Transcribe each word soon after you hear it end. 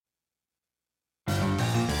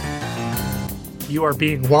You are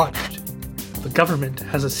being watched. The government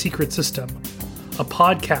has a secret system. A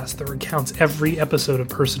podcast that recounts every episode of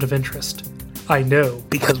Person of Interest. I know,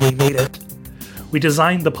 because we made it. We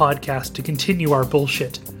designed the podcast to continue our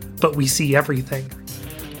bullshit, but we see everything.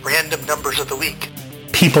 Random numbers of the week.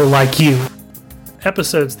 People like you.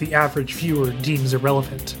 Episodes the average viewer deems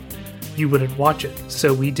irrelevant. You wouldn't watch it,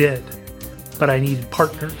 so we did. But I needed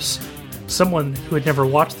partners. Someone who had never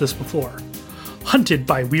watched this before. Hunted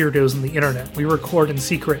by weirdos on the internet, we record in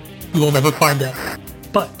secret. You will never find out.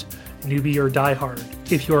 But, newbie or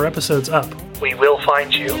diehard, if your episode's up, we will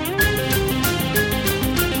find you.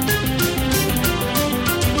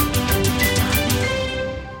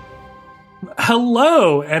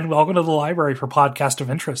 Hello, and welcome to the Library for Podcast of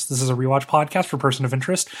Interest. This is a rewatch podcast for Person of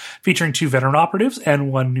Interest, featuring 2 veteran operatives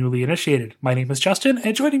and 1 newly initiated. My name is Justin,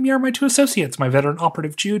 and joining me are my 2 associates, my veteran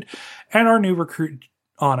operative Jude, and our new recruit,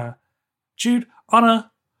 Anna. Jude,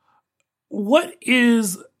 Anna, what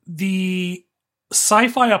is the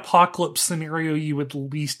sci-fi apocalypse scenario you would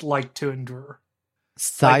least like to endure?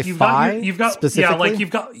 Sci-fi? You've got specifically?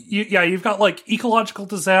 You've got like ecological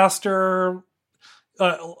disaster,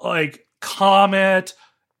 like comet,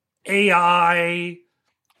 AI,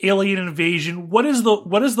 alien invasion. What is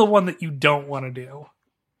the one that you don't want to do?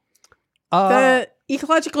 The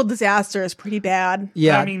ecological disaster is pretty bad.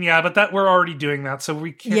 Yeah. I mean, yeah, but that we're already doing that, so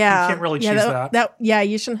we can't really choose that.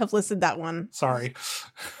 You shouldn't have listed that one. Sorry.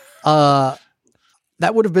 That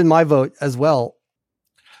would have been my vote as well.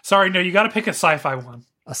 Sorry, no, you got to pick a sci-fi one.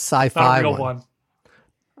 A sci-fi Not a real one.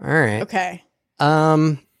 All right. Okay.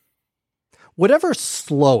 Whatever's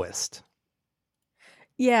slowest.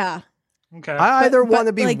 Yeah. Okay. I either want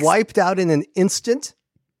to be like, wiped out in an instant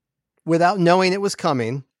without knowing it was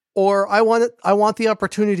coming, or I want the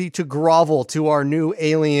opportunity to grovel to our new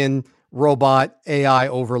alien robot AI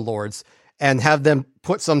overlords and have them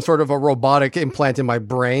put some sort of a robotic implant in my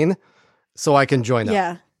brain so I can join up.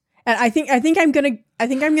 Yeah. And I think I'm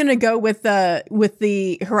gonna go with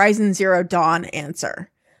the Horizon Zero Dawn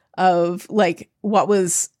answer of like what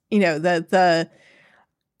was, the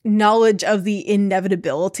knowledge of the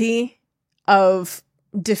inevitability of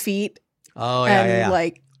defeat. Oh yeah.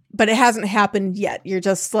 Like, but it hasn't happened yet.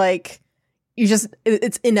 It's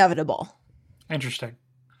inevitable. Interesting.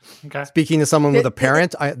 Okay. Speaking to someone with a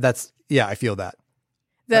parent, I feel that.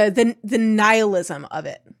 The nihilism of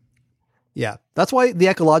it. Yeah, that's why the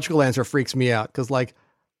ecological answer freaks me out, because like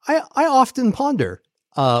I often ponder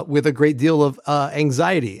with a great deal of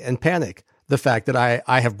anxiety and panic the fact that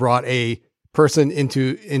I have brought a person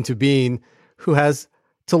into being who has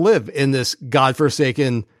to live in this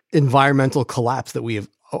godforsaken environmental collapse that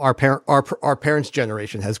our parents'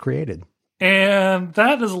 generation has created. And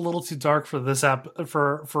that is a little too dark for this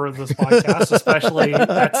for this podcast, especially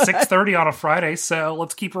at 6:30 on a Friday. So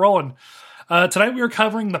let's keep rolling. Tonight we are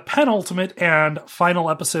covering the penultimate and final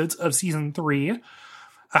episodes of season 3,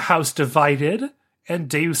 A House Divided and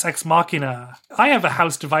Deus Ex Machina. I have A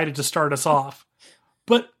House Divided to start us off,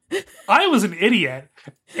 but I was an idiot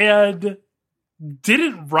and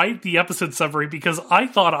didn't write the episode summary because I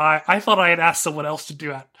thought I had asked someone else to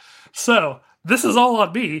do it. So this is all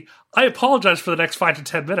on me. I apologize for the next 5 to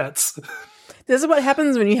 10 minutes. This is what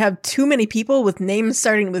happens when you have too many people with names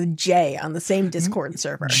starting with J on the same Discord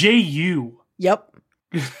server. JU. Yep.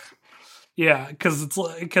 Yeah, because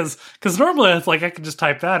normally it's like I can just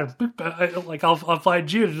type that and boop, I'll find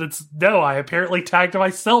Jude, and it's no, I apparently tagged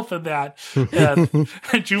myself in that, and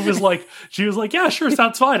Jude was like, yeah, sure,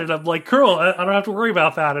 sounds fine, and I'm like, cool, I don't have to worry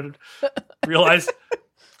about that, and realized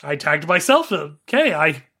I tagged myself in.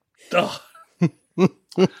 Okay,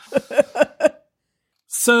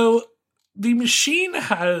 So the machine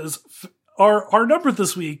has our number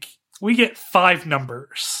this week. We get 5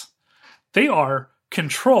 numbers. They are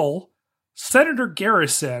Control, Senator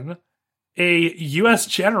Garrison, a U.S.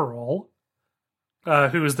 general,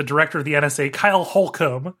 who is the director of the NSA, Kyle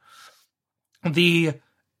Holcomb, the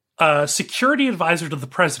security advisor to the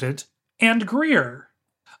president, and Greer.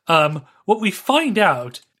 What we find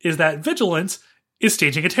out is that Vigilance is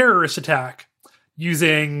staging a terrorist attack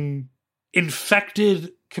using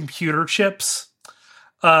infected computer chips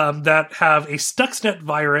that have a Stuxnet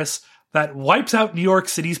virus that wipes out New York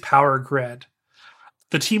City's power grid.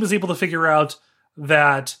 The team is able to figure out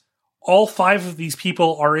that all 5 of these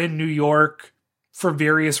people are in New York for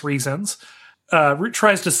various reasons. Root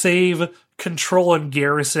tries to save Control and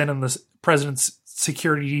Garrison and the president's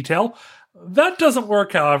security detail. That doesn't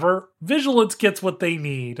work, however. Vigilance gets what they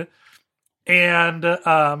need. And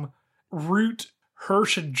Root,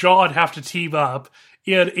 Hirsch, and John have to team up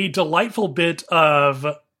in a delightful bit of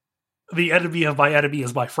the enemy of my enemy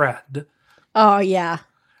is my friend. Oh, yeah.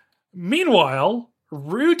 Meanwhile,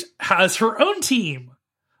 Root has her own team.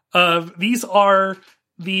 These are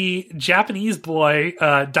the Japanese boy,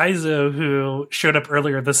 Daizo, who showed up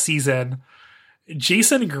earlier this season,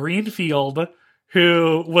 Jason Greenfield,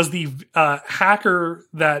 who was the hacker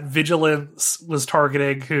that Vigilance was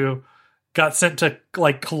targeting, who got sent to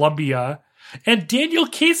like Colombia, and Daniel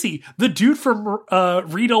Casey, the dude from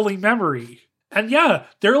Read Only Memory. And yeah,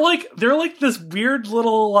 they're like this weird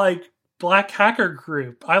little like black hacker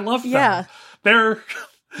group. I love them. Yeah, they're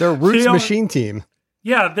Root's machine team.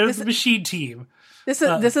 Yeah, they're the machine team. This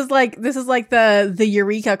is like the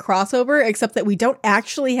Eureka crossover, except that we don't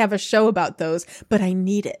actually have a show about those, but I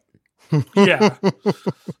need it. Yeah.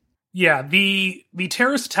 Yeah, the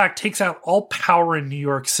terrorist attack takes out all power in New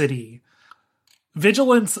York City.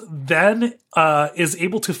 Vigilance then is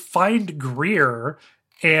able to find Greer,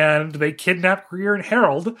 and they kidnap Greer and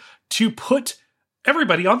Harold to put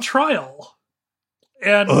everybody on trial.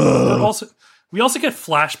 And we also get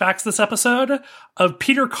flashbacks this episode of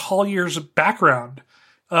Peter Collier's background.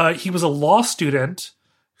 He was a law student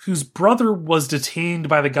whose brother was detained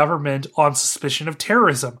by the government on suspicion of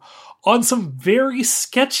terrorism, on some very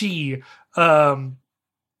sketchy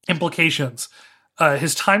implications.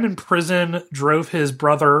 His time in prison drove his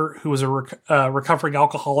brother, who was a recovering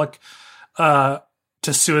alcoholic,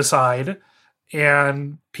 to suicide,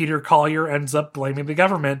 and Peter Collier ends up blaming the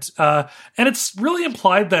government. And it's really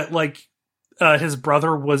implied that like his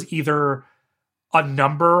brother was either a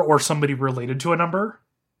number or somebody related to a number.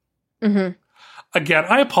 Mm-hmm. Again,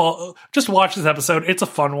 just watch this episode. It's a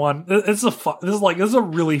fun one. This is a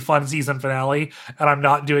really fun season finale, and I'm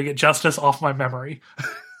not doing it justice off my memory.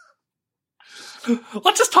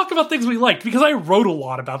 Let's just talk about things we liked, because I wrote a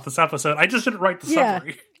lot about this episode. I just didn't write the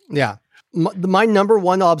summary. Yeah. My number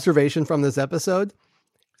one observation from this episode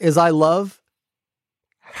is I love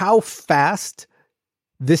how fast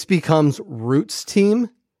this becomes Root's team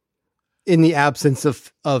in the absence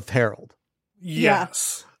of Harold.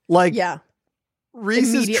 Yes. Like,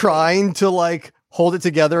 Reese is trying to like hold it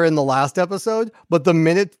together in the last episode, but the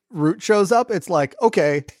minute Root shows up, it's like,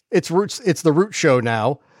 okay, it's the Root show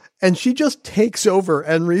now. And she just takes over,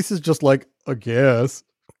 and Reese is just like, I guess.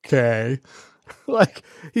 Okay. Like,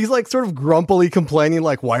 he's like sort of grumpily complaining,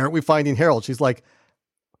 like, why aren't we finding Harold? She's like,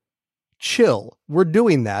 chill. We're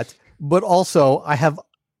doing that. But also, I have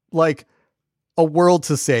like a world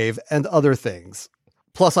to save and other things.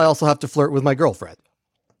 Plus, I also have to flirt with my girlfriend.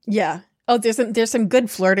 Yeah. Oh, there's some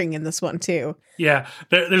good flirting in this one too. Yeah.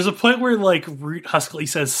 There's a point where like Root huskily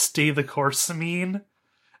says, stay the course, Samine.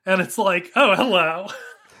 And it's like, oh, hello.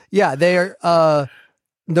 Yeah, they're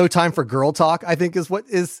no time for girl talk, I think is what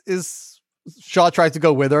is Shaw tries to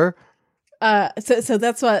go with her. So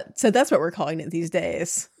that's what we're calling it these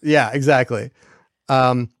days. Yeah, exactly.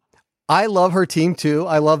 I love her team too.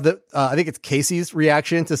 I love that. I think it's Casey's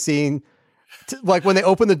reaction to seeing, like when they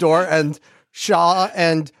open the door and Shaw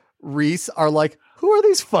and Reese are like, who are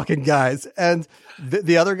these fucking guys? And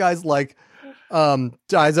the other guy's like,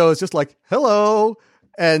 Daizo is just like, hello.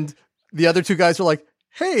 And the other two guys are like,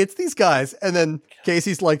 hey, it's these guys. And then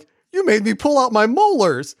Casey's like, you made me pull out my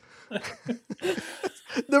molars.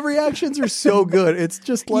 The reactions are so good. It's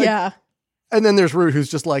just like, yeah. And then there's Root,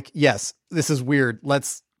 who's just like, yes, this is weird.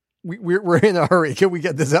 We're in a hurry. Can we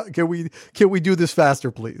get this out? Can we do this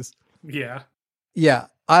faster, please? Yeah. Yeah.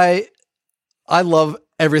 I love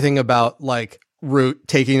everything about like Root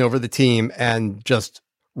taking over the team and just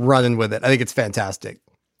running with it. I think it's fantastic.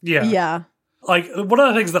 Yeah. Yeah. Like, one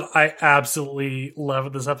of the things that I absolutely love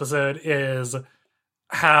in this episode is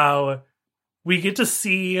how we get to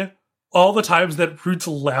see all the times that Root's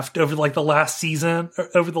left over like the last season,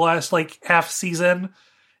 over the last like half season,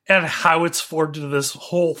 and how it's formed into this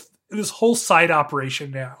whole side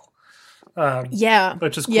operation now. Yeah.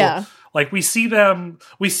 Which is cool. Yeah. Like we see them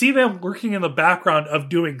working in the background of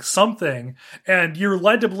doing something, and you're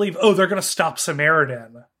led to believe, oh, they're going to stop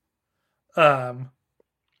Samaritan.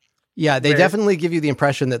 Yeah, they definitely give you the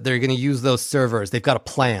impression that they're going to use those servers. They've got a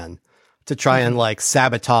plan to try and like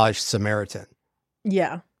sabotage Samaritan.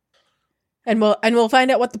 Yeah. And we'll find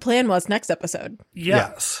out what the plan was next episode.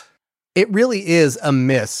 Yes. Yeah. It really is a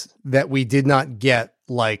miss that we did not get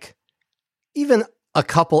like even a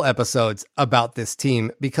couple episodes about this team,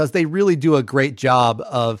 because they really do a great job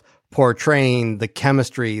of portraying the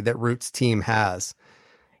chemistry that Root's team has.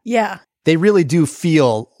 Yeah. They really do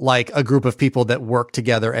feel like a group of people that work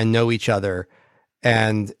together and know each other.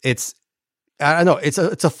 And it's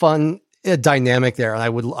a fun dynamic there. And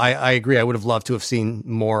I agree. I would have loved to have seen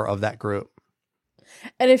more of that group.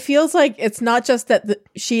 And it feels like it's not just that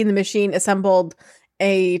she and the machine assembled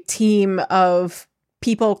a team of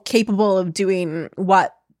people capable of doing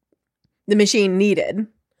what the machine needed.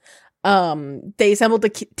 They assembled a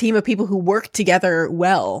team of people who work together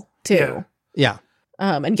well too. Yeah.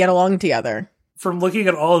 And get along together. From looking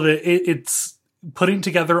at all of it, it's putting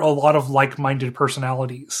together a lot of like-minded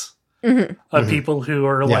personalities of people who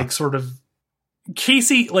are like sort of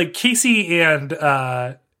Casey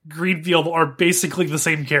and Greenfield are basically the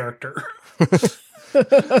same character.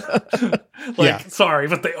 Sorry,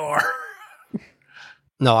 but they are.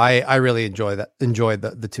 No, I really enjoy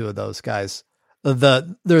the two of those guys.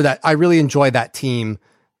 I really enjoy that team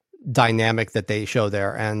dynamic that they show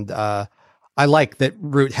there, and I like that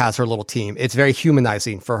Root has her little team. It's very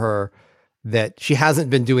humanizing for her that she hasn't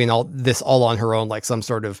been doing all this all on her own, like some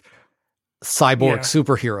sort of cyborg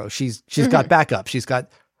superhero. She's got backup. She's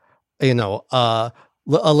got a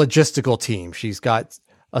logistical team. She's got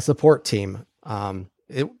a support team.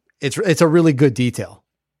 It's a really good detail.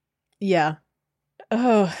 Yeah.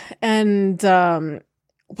 Oh, and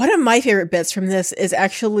one of my favorite bits from this is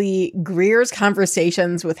actually Greer's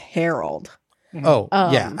conversations with Harold. Oh,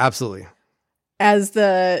 yeah, absolutely. As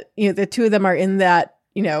the two of them are in that,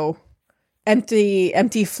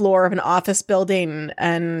 empty floor of an office building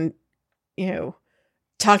and,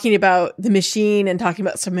 talking about the machine and talking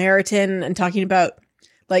about Samaritan and talking about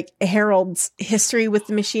like Harold's history with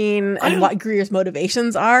the machine and what Greer's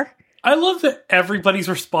motivations are. I love that everybody's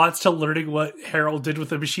response to learning what Harold did with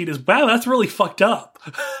the machine is, wow, that's really fucked up.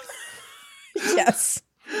 Yes.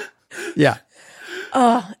 Yeah.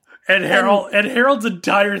 And Harold's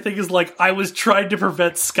entire thing is like, I was trying to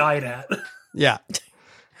prevent Skynet. Yeah.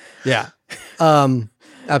 Yeah.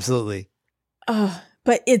 Absolutely.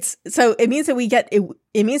 But it means that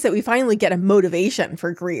we finally get a motivation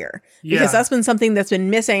for Greer, because that's been something that's been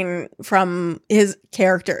missing from his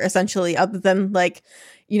character, essentially, other than like,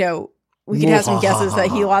 we could have some guesses that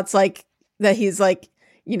he he's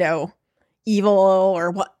evil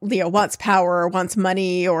or wants power or wants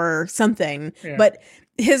money or something. Yeah. But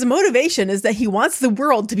his motivation is that he wants the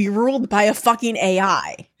world to be ruled by a fucking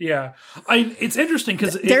AI. Yeah. It's interesting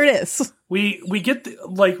because there it is. We get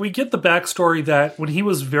the backstory that when he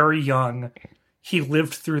was very young, he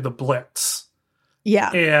lived through the Blitz.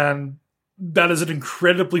 Yeah. And that is an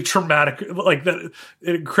incredibly traumatic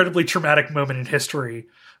moment in history.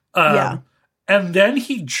 And then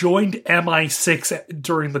he joined MI6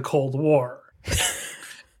 during the Cold War.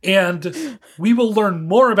 And we will learn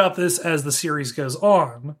more about this as the series goes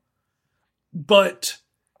on. But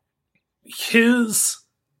his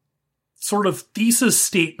sort of thesis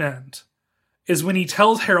statement is when he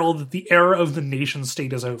tells Harold that the era of the nation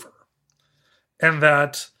state is over. And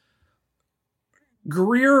that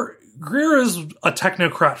Greer is a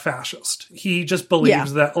technocrat fascist. He just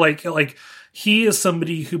believes that he is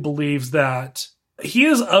somebody who believes that he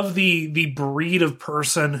is of the breed of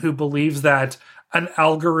person who believes that an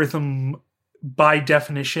algorithm by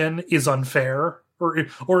definition is unfair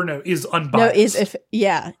or no, is unbiased.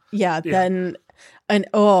 Then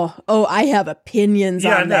I have opinions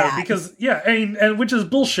on that. Because and which is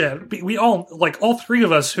bullshit. We all all three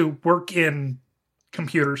of us who work in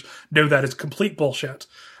computers know that it's complete bullshit.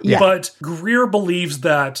 Yeah. But Greer believes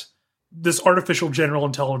that this artificial general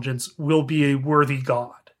intelligence will be a worthy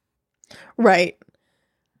god. Right.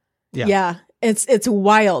 Yeah. Yeah. It's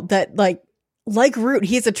wild that like Root,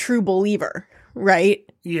 he's a true believer, right?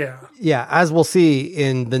 Yeah. Yeah. As we'll see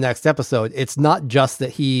in the next episode, it's not just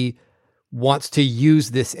that he wants to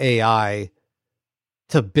use this AI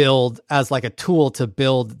to build as like a tool to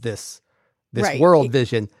build this world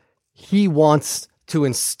vision. He wants to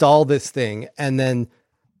install this thing and then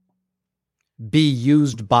be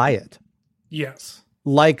used by it. Yes.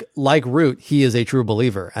 Like Root, he is a true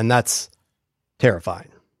believer, and that's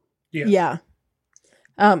terrifying. Yeah.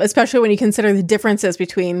 Especially when you consider the differences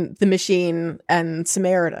between the machine and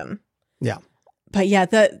Samaritan. Yeah. But yeah,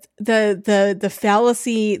 the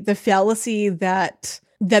fallacy that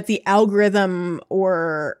the algorithm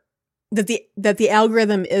that the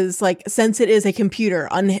algorithm is like, since it is a computer,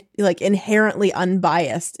 inherently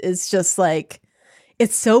unbiased, is just like,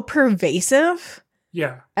 it's so pervasive.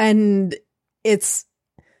 Yeah. And this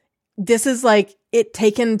is like it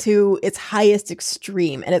taken to its highest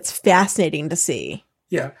extreme, and it's fascinating to see.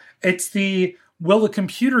 Yeah. It's the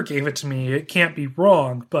computer gave it to me, it can't be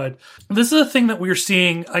wrong. But this is a thing that we're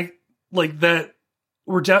seeing, that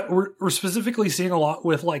we're specifically seeing a lot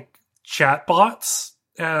with like chat bots.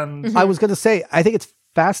 And I was going to say, I think it's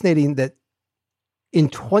fascinating that in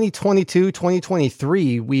 2022,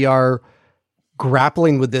 2023, we are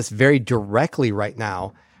grappling with this very directly right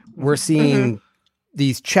now. We're seeing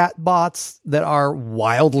these chat bots that are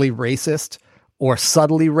wildly racist or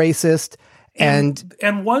subtly racist. And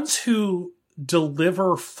ones who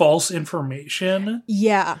deliver false information.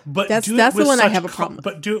 Yeah, but that's do it the with one I such have a problem with.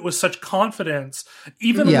 But do it with such confidence,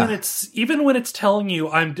 even when it's telling you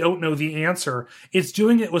I don't know the answer. It's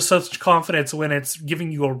doing it with such confidence when it's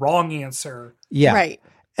giving you a wrong answer. Yeah, right.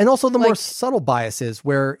 And also the more subtle biases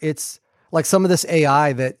where it's like some of this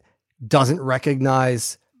AI that doesn't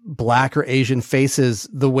recognize Black or Asian faces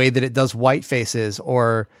the way that it does white faces,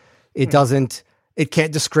 or it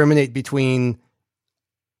can't discriminate between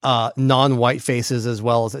non-white faces as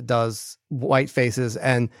well as it does white faces.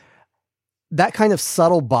 And that kind of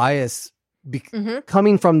subtle bias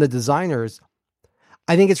coming from the designers,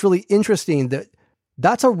 I think it's really interesting that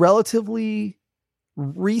that's a relatively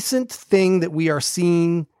recent thing that we are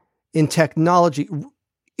seeing in technology,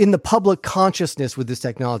 in the public consciousness with this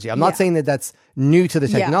technology. I'm not saying that that's new to the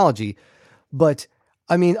technology, but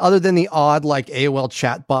I mean, other than the odd like AOL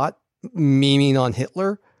chatbot memeing on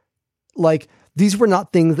Hitler, like these were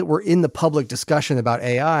not things that were in the public discussion about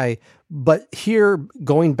AI. But here,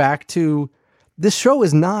 going back to this show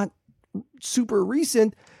is not super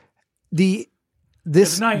recent.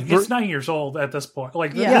 It's 9 years old at this point.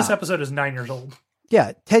 Like this episode is 9 years old.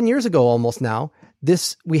 Yeah, 10 years ago almost now.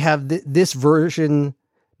 We have this version,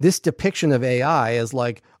 this depiction of AI as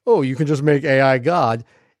like, oh, you can just make AI God,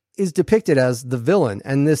 is depicted as the villain,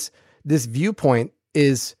 and this viewpoint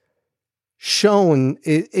is shown,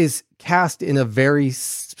 is cast in a very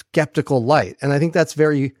skeptical light. And I think that's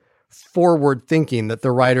very forward thinking, that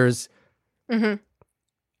the writers are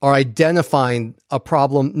identifying a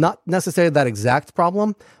problem, not necessarily that exact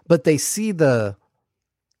problem, but they see the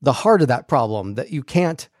heart of that problem, that you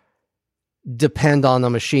can't depend on a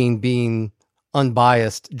machine being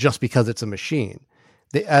unbiased just because it's a machine.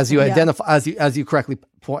 As you identify, as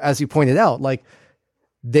you pointed out, like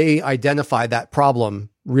they identify that problem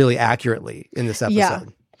really accurately in this episode. Yeah.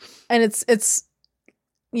 And it's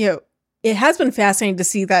it has been fascinating to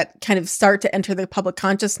see that kind of start to enter the public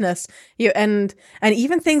consciousness, and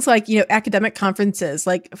even things like, academic conferences.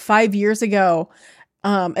 Like 5 years ago,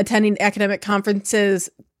 attending academic conferences,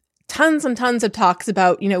 tons and tons of talks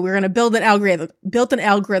about, we're going to build an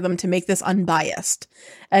algorithm to make this unbiased.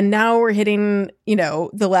 And now we're hitting,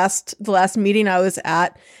 the last meeting I was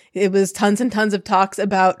at, it was tons and tons of talks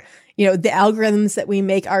about, the algorithms that we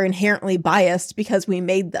make are inherently biased because we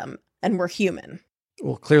made them and we're human.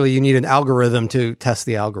 Well, clearly you need an algorithm to test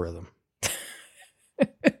the algorithm.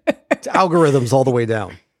 It's algorithms all the way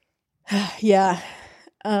down. Yeah.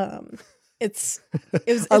 It's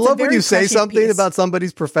I love when you say something about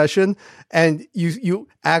somebody's profession and you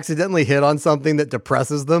accidentally hit on something that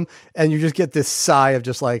depresses them, and you just get this sigh of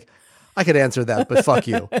just like, I could answer that, but fuck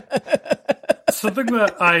you. Something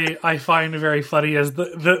that I find very funny is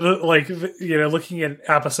looking at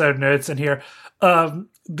episode notes in here,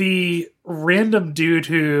 the random dude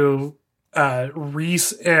who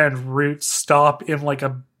Reese and Root stop in like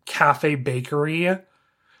a cafe bakery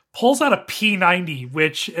pulls out a P90,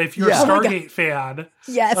 which if you're a Stargate fan,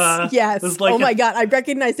 yes, is like my god, I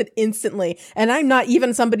recognized it instantly, and I'm not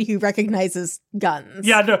even somebody who recognizes guns.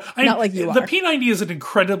 Yeah, no, not like you are. The P90 is an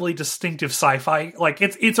incredibly distinctive sci-fi, like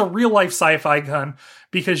it's a real life sci-fi gun,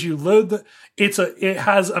 because you load it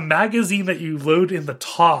has a magazine that you load in the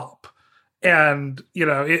top, and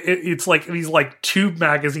it's like these like tube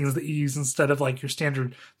magazines that you use instead of like your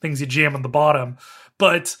standard things you jam on the bottom,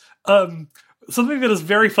 but something that is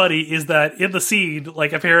very funny is that in the scene,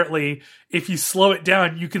 like apparently, if you slow it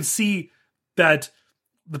down, you can see that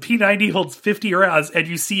the P90 holds 50 rounds, and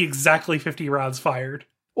you see exactly 50 rounds fired.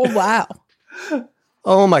 Oh, wow.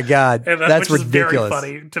 Oh my God. And that's which ridiculous. Is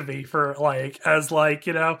very funny to me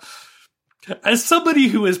as somebody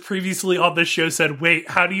who has previously on this show said, wait,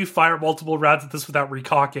 how do you fire multiple rounds at this without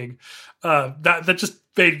recocking? That just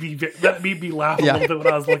made me laugh a little bit when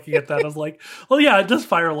I was looking at that. I was like, well, yeah, it does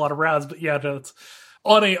fire a lot of rounds, but yeah, no, it's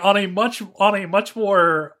on a much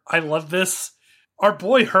more. I love this. Our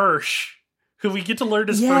boy Hirsch, who we get to learn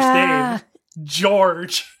his first name,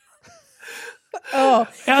 George. Oh,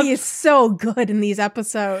 he is so good in these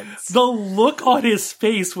episodes. The look on his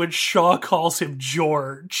face when Shaw calls him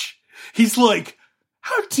George, he's like,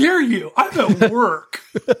 "How dare you? I'm at work."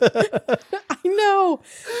 I know.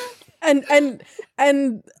 And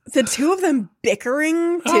the two of them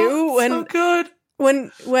bickering too. So good.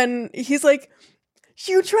 When he's like,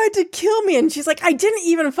 "You tried to kill me," and she's like, "I didn't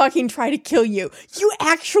even fucking try to kill you. You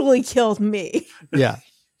actually killed me." Yeah.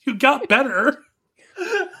 You got better.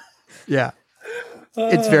 Yeah.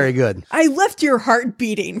 It's very good. I left your heart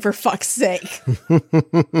beating, for fuck's sake.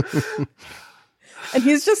 And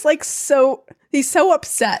he's just like he's so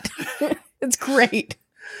upset. It's great.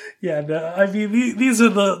 Yeah, no, I mean, these are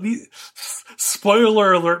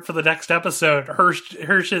spoiler alert for the next episode.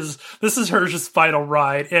 This is Hirsch's final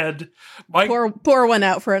ride, and pour one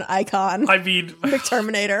out for an icon. I mean,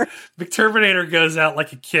 McTerminator. McTerminator goes out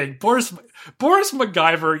like a king. Boris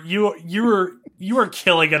MacGyver, you are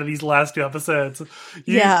killing it in these last 2 episodes.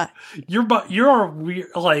 You're weird.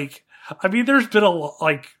 Like, I mean, there's been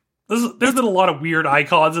there's been a lot of weird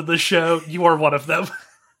icons in this show. You are one of them.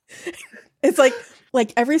 It's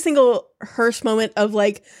like every single Hirsch moment of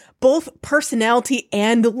like both personality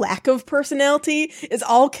and lack of personality is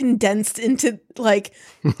all condensed into like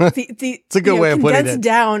it's a good way of putting it. Condensed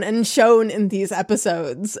down and shown in these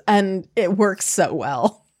episodes, and it works so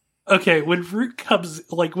well. Okay, when Root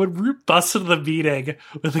busts into the meeting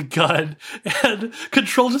with a gun, and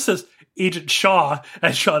Control just says, Agent Shaw,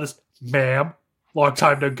 and Shaw just, ma'am, long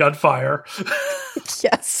time no gunfire.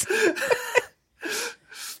 Yes.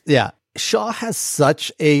 Yeah. Shaw has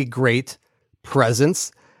such a great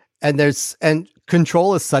presence, and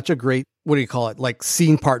Control is such a great, what do you call it? Like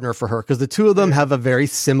scene partner for her. Cause the two of them have a very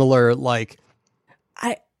similar, like,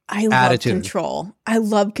 I attitude. love Control. I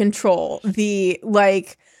love Control. The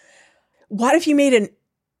like, what if you made an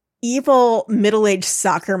evil middle-aged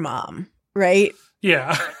soccer mom, right?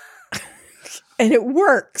 Yeah. And it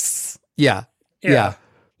works. Yeah. Yeah.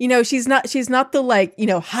 You know, she's not the like, you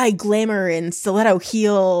know, high glamour and stiletto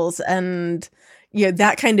heels and, you know,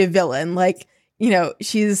 that kind of villain. Like, you know,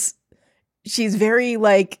 she's very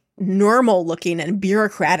like normal looking and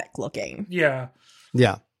bureaucratic looking. Yeah.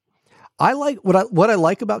 Yeah. I like what I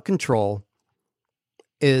like about Control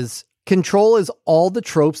is all the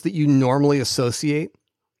tropes that you normally associate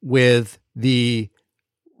with the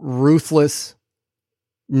ruthless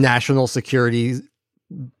national security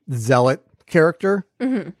zealot character.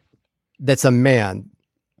 Mm-hmm. That's a man.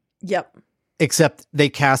 Yep. Except they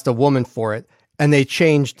cast a woman for it, and they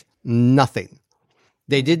changed nothing.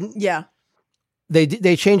 They didn't. Yeah.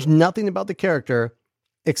 They changed nothing about the character,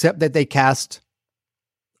 except that they cast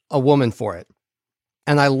a woman for it,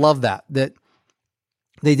 and I love that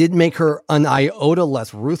they didn't make her an iota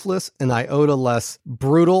less ruthless, an iota less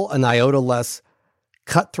brutal, an iota less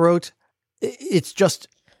cutthroat. It's just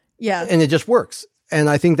and it just works. And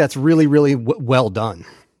I think that's really, really well done.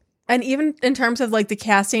 And even in terms of like the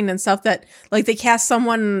casting and stuff, that like they cast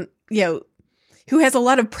someone, you know, who has a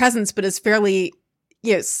lot of presence, but is fairly,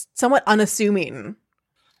 you know, somewhat unassuming.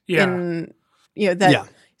 Yeah. And, you know, that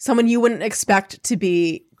someone you wouldn't expect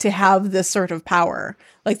to have this sort of power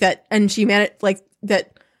like that. And she managed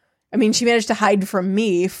she managed to hide from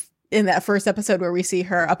me in that first episode where we see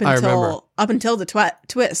her up until the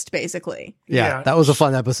twist, basically. Yeah. That was a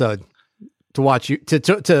fun episode. To watch you,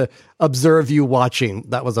 to observe you watching.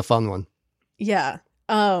 That was a fun one. Yeah.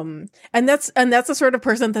 And that's the sort of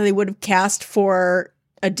person that they would have cast for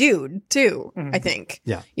a dude too, I think.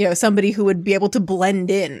 Yeah. You know, somebody who would be able to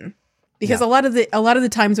blend in. Because a lot of the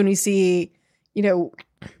times when we see, you know,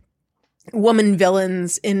 woman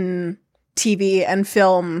villains in TV and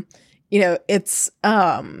film, you know, it's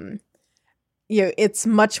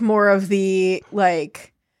much more of the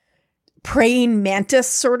like praying mantis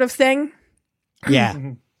sort of thing. Yeah.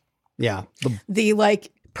 Yeah. The like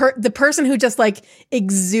the person who just like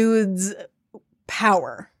exudes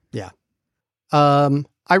power. Yeah.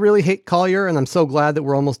 I really hate Collier, and I'm so glad that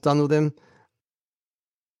we're almost done with him.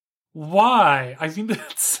 Why? I mean,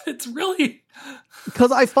 it's really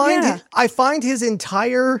because I find his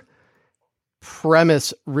entire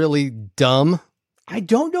premise really dumb. I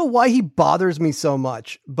don't know why he bothers me so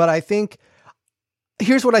much, but I think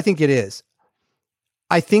here's what I think it is.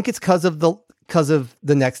 I think it's because of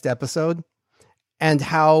the next episode and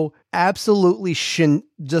how absolutely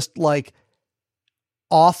just like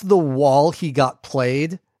off the wall he got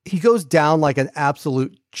played. He goes down like an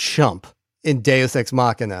absolute chump in Deus Ex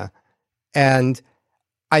Machina. And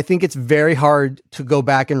I think it's very hard to go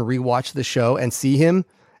back and rewatch the show and see him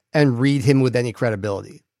and read him with any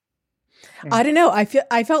credibility. I don't know.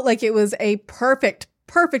 I felt like it was a perfect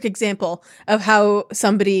example of how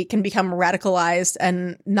somebody can become radicalized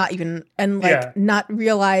and not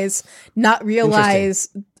realize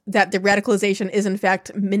that the radicalization is in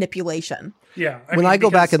fact manipulation. Yeah. When I go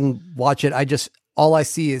back and watch it, all I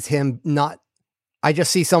see is him I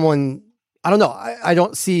just see someone, I don't know. I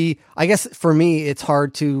don't see, I guess for me, it's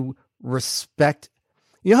hard to respect.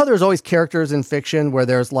 You know how there's always characters in fiction where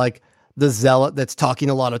there's like the zealot that's talking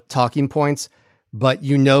a lot of talking points, but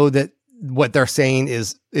you know that what they're saying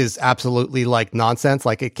is absolutely like nonsense.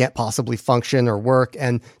 Like it can't possibly function or work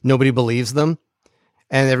and nobody believes them.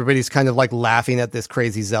 And everybody's kind of like laughing at this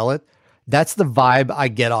crazy zealot. That's the vibe I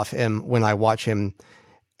get off him when I watch him.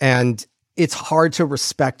 And it's hard to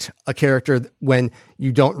respect a character when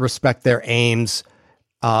you don't respect their aims,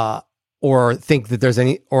 or think that there's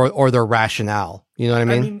any, or their rationale. You know what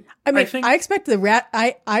I mean? I expect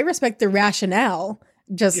I respect the rationale,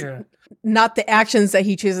 just not the actions that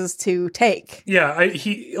he chooses to take. Yeah,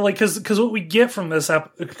 because what we get from this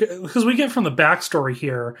because we get from the backstory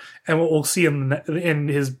here, and what we'll see in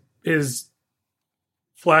his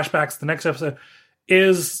flashbacks the next episode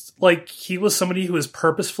is like he was somebody who was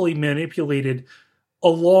purposefully manipulated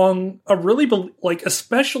along a really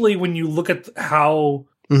especially when you look at how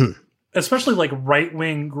especially like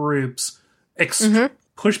right-wing groups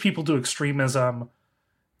push people to extremism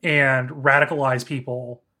and radicalize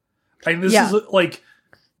people. And this is like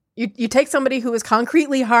you take somebody who is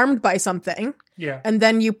concretely harmed by something, and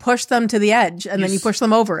then you push them to the edge, and then you push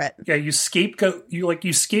them over it. Yeah, you scapegoat and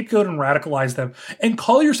radicalize them. And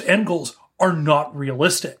Collier's end goals are not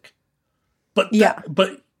realistic, but that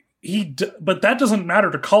doesn't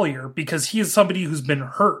matter to Collier because he is somebody who's been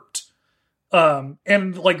hurt.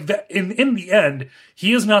 And like that in the end,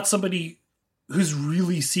 he is not somebody who's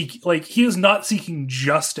really he is not seeking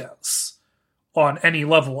justice on any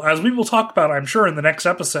level, as we will talk about, I'm sure, in the next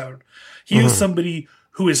episode. He is somebody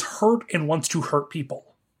who is hurt and wants to hurt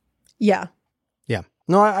people. Yeah.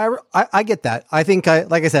 No, I get that. I think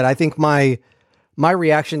like I said, I think my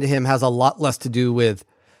reaction to him has a lot less to do with,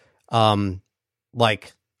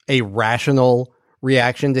 like a rational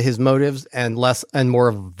reaction to his motives and more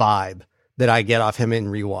of a vibe that I get off him in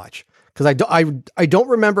rewatch. Because I don't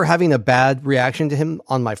remember having a bad reaction to him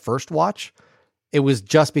on my first watch. It was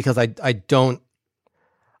just because I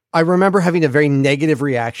remember having a very negative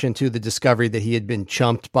reaction to the discovery that he had been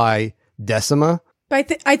chumped by Decima.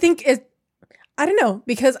 But I think I don't know,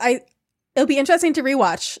 because it'll be interesting to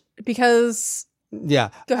rewatch because. Yeah.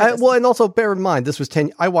 Go ahead, well, and also bear in mind,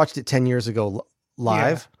 I watched it 10 years ago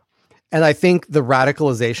live. Yeah. And I think the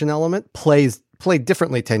radicalization element played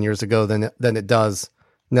differently 10 years ago than it does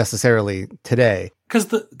necessarily today. Because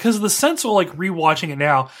the sense of like rewatching it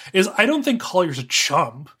now is I don't think Collier's a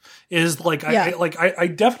chump. Is like I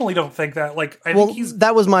definitely don't think that. Like I think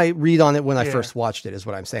that was my read on it when I first watched it. Is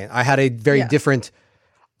what I'm saying. I had a very different.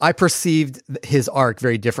 I perceived his arc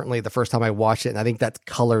very differently the first time I watched it, and I think that's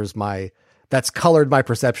colored my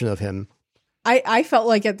perception of him. I felt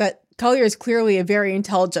like that Collier is clearly a very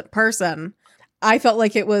intelligent person. I felt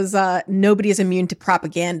like it was nobody is immune to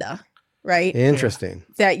propaganda. Right. Interesting.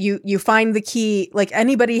 That you find the key, like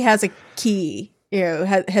anybody has a key,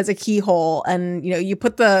 has a keyhole, and you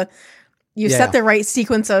put set the right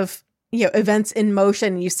sequence of events in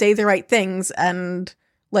motion, you say the right things, and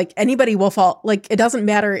like anybody will fall. Like it doesn't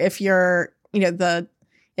matter if you're an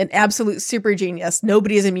absolute super genius.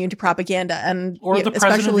 Nobody is immune to propaganda, and or the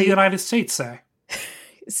president of the United States say.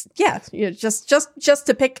 Yeah, just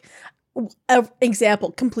to pick an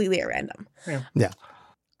example completely at random. Yeah.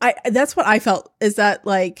 That's what I felt, is that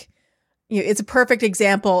like, it's a perfect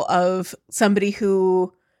example of somebody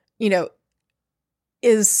who,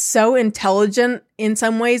 is so intelligent in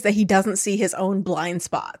some ways that he doesn't see his own blind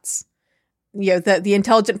spots. The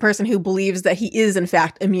intelligent person who believes that he is in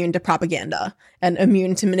fact immune to propaganda and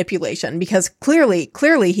immune to manipulation, because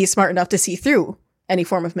clearly he's smart enough to see through any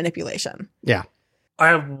form of manipulation. Yeah. I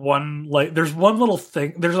have there's one little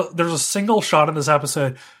thing. There's a single shot in this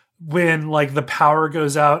episode when like the power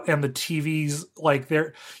goes out and the TV's like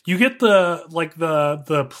there, you get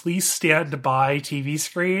the police stand by TV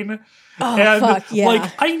screen. Oh, and fuck, yeah.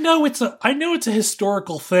 Like I know it's a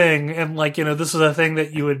historical thing, and like this is a thing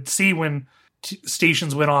that you would see when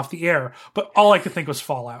stations went off the air. But all I could think was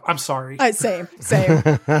Fallout. I'm sorry. Same.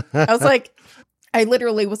 I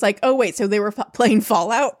literally was like, oh wait, so they were playing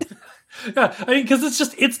Fallout. Yeah, I mean, because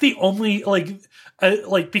it's the only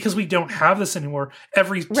because we don't have this anymore.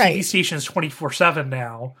 Every TV station is 24/7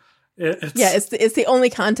 now. It's the only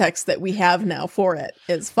context that we have now for it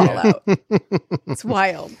is Fallout. It's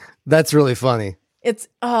wild. That's really funny. It's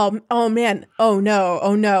oh man, oh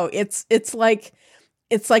no. It's like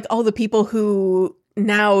all the people who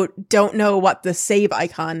now don't know what the save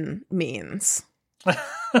icon means.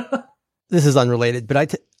 This is unrelated,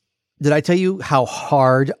 but did I tell you how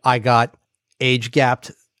hard I got age gapped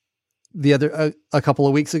a couple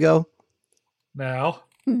of weeks ago? No.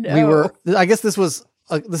 I guess this was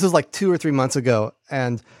like 2 or 3 months ago,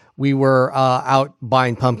 and we were out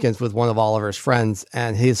buying pumpkins with one of Oliver's friends,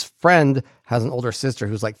 and his friend has an older sister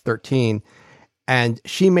who's like 13, and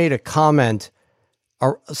she made a comment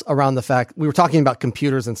around the fact we were talking about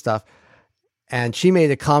computers and stuff, and she made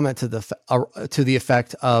a comment to the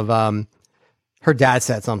effect of her dad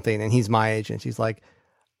said something, and he's my age, and she's like,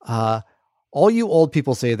 All you old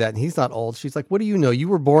people say that, and he's not old. She's like, what do you know? You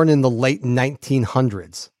were born in the late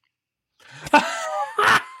 1900s.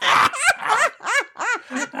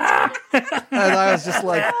 And I was just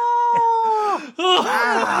like,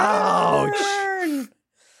 ouch.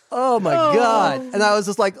 Oh my God. And I was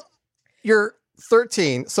just like, you're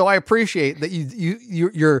 13, so I appreciate that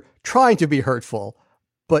you're trying to be hurtful,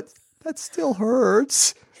 but that still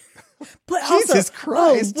hurts. But Jesus also,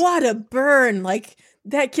 Christ. oh, what a burn. Like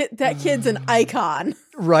that kid's an icon.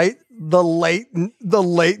 Right? The late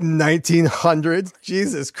 1900s.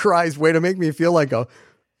 Jesus Christ. Way to make me feel like a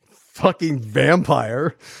fucking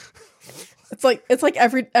vampire. It's like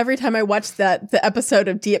every time I watch the episode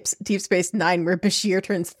of Deep Space Nine where Bashir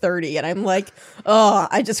turns 30 and I'm like, oh,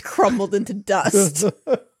 I just crumbled into dust.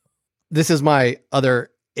 This is my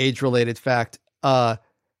other age-related fact. Do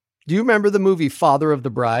you remember the movie Father of the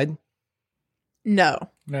Bride? No.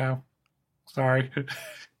 Sorry.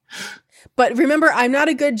 But remember, I'm not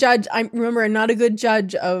a good judge. I'm not a good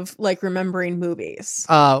judge of like remembering movies.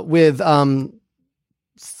 With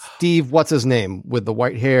Steve, what's his name, with the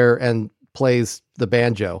white hair and plays the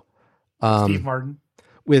banjo. Steve Martin.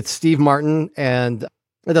 With Steve Martin, and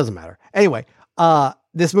it doesn't matter. Anyway,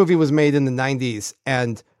 this movie was made in the 90s,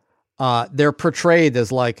 and they're portrayed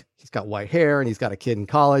as like, he's got white hair and he's got a kid in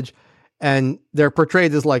college, and they're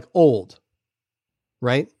portrayed as like old,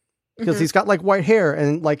 right? Because he's got like white hair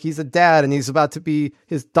and like he's a dad and his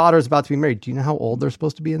daughter's about to be married. Do you know how old they're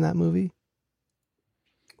supposed to be in that movie?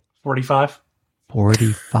 45.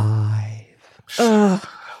 45.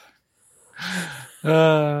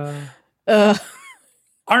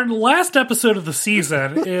 Our last episode of the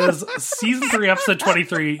season is season 3, episode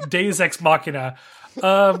 23, Deus Ex Machina.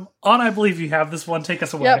 Anna, I believe you have this one. Take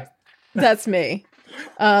us away. Yep, that's me.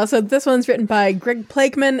 So this one's written by Greg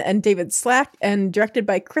Plageman and David Slack and directed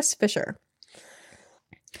by Chris Fisher.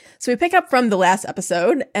 So we pick up from the last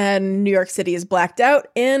episode, and New York City is blacked out,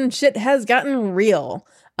 and shit has gotten real.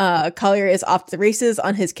 Collier is off to the races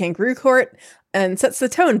on his kangaroo court and sets the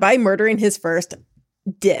tone by murdering his first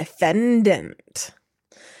defendant.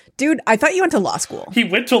 Dude, I thought you went to law school. He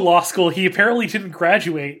went to law school. He apparently didn't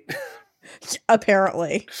graduate.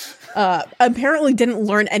 Apparently didn't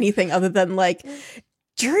learn anything other than like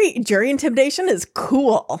jury intimidation is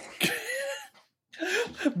cool.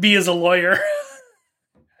 B as a lawyer.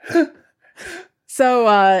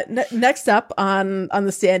 So next up on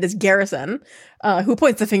the stand is Garrison, who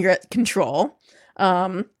points the finger at Control,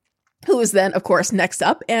 who is then, of course, next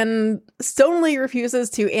up and stonily refuses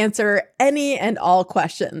to answer any and all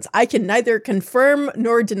questions. I can neither confirm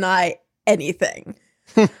nor deny anything.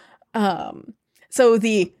 So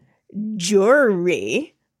the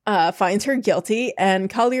jury finds her guilty, and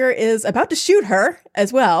Collier is about to shoot her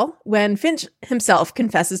as well when Finch himself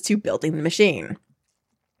confesses to building the machine.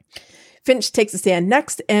 Finch takes a stand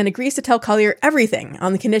next and agrees to tell Collier everything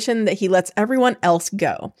on the condition that he lets everyone else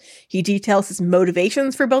go. He details his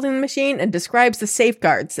motivations for building the machine and describes the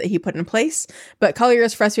safeguards that he put in place, but Collier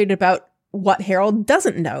is frustrated about what Harold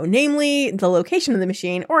doesn't know, namely the location of the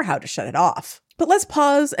machine or how to shut it off. But let's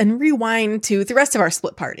pause and rewind to the rest of our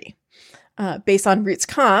split party. Based on Root's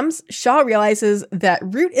comms, Shaw realizes that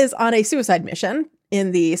Root is on a suicide mission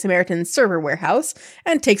in the Samaritan server warehouse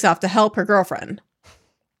and takes off to help her girlfriend.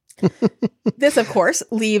 This, of course,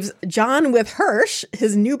 leaves John with Hirsch,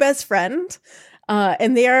 his new best friend,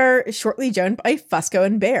 and they are shortly joined by Fusco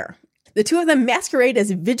and Bear. The two of them masquerade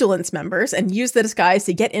as Vigilance members and use the disguise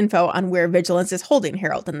to get info on where Vigilance is holding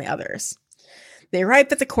Harold and the others. They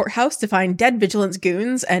arrive at the courthouse to find dead Vigilance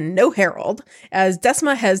goons and no Harold, as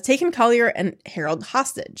Decima has taken Collier and Harold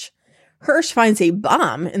hostage. Hirsch finds a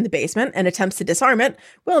bomb in the basement and attempts to disarm it,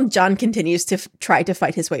 while John continues to try to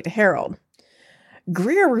fight his way to Harold.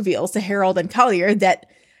 Greer reveals to Harold and Collier that,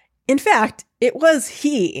 in fact, it was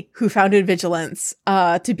he who founded Vigilance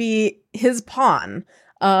to be his pawn,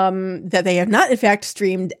 that they have not, in fact,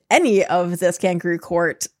 streamed any of this kangaroo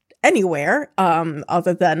court anywhere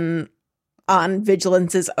other than on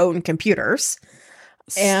Vigilance's own computers,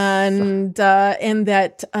 and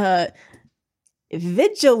that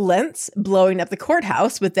Vigilance blowing up the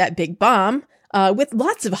courthouse with that big bomb with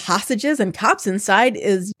lots of hostages and cops inside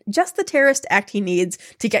is just the terrorist act he needs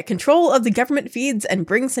to get control of the government feeds and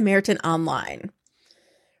bring Samaritan online.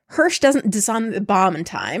 Hirsch doesn't disarm the bomb in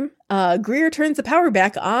time. Greer turns the power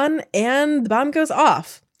back on and the bomb goes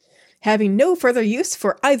off. Having no further use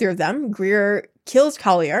for either of them, Greer kills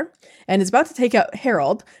Collier and is about to take out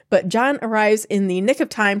Harold, but John arrives in the nick of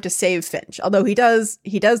time to save Finch, although he does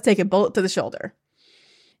take a bullet to the shoulder.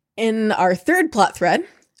 In our third plot thread,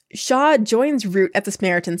 Shaw joins Root at the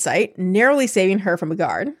Samaritan site, narrowly saving her from a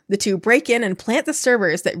guard. The two break in and plant the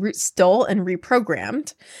servers that Root stole and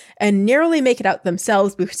reprogrammed, and narrowly make it out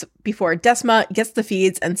themselves before Desma gets the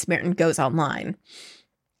feeds and Samaritan goes online.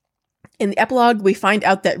 In the epilogue, we find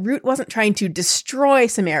out that Root wasn't trying to destroy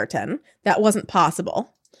Samaritan. That wasn't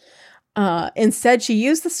possible. Instead, she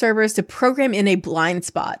used the servers to program in a blind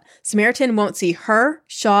spot. Samaritan won't see her,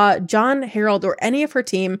 Shaw, John, Harold, or any of her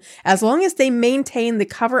team as long as they maintain the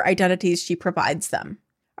cover identities she provides them.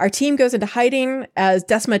 Our team goes into hiding as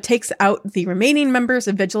Desma takes out the remaining members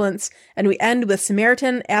of Vigilance, and we end with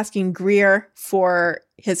Samaritan asking Greer for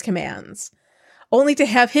his commands, only to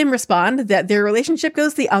have him respond that their relationship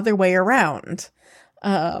goes the other way around.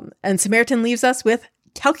 And Samaritan leaves us with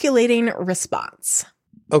calculating response.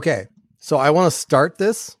 Okay. So I want to start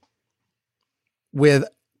this with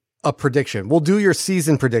a prediction. We'll do your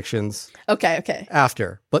season predictions. Okay.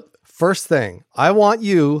 After. But first thing, I want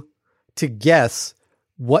you to guess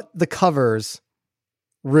what the covers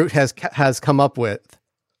Root has come up with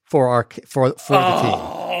for the team.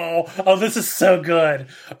 Oh, this is so good.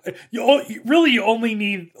 You only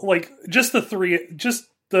need like just the three, just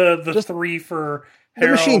the three for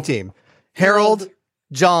Harold, the machine team. Harold,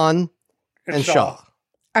 John, and Shaw.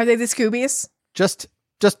 Are they the Scoobies? Just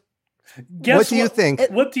guess what do you think?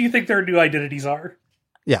 What do you think their new identities are?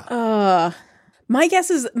 Yeah. My guess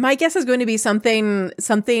is going to be something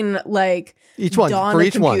like each one Dawn for of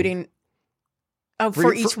each computing. one. Oh,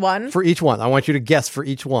 for each one? For each one. I want you to guess for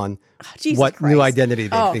each one what Christ. New identity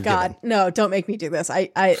they've been God. given. No, don't make me do this.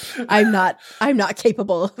 I'm not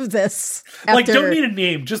capable of this. Like, don't need a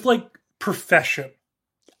name, just like profession.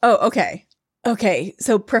 Oh, okay. Okay,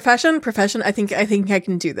 so profession. I think I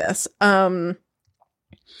can do this. I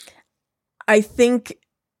think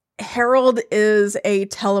Harold is a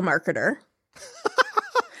telemarketer.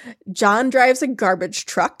 John drives a garbage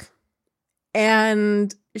truck,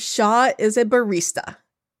 and Shaw is a barista.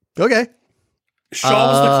 Okay. Shaw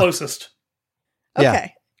was the closest. Okay. Yeah.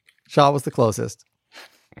 Shaw was the closest.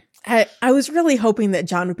 I was really hoping that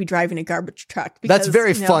John would be driving a garbage truck. Because, that's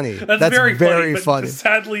very funny. That's very funny.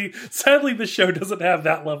 Sadly, the show doesn't have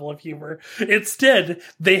that level of humor. Instead,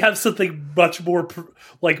 they have something much more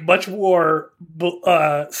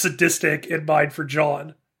sadistic in mind for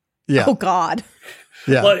John. Yeah. Oh God.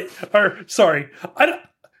 Yeah.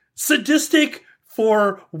 Sadistic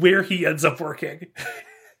for where he ends up working.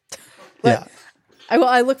 Yeah.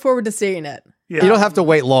 I look forward to seeing it. Yeah. You don't have to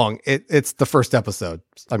wait long. It's the first episode.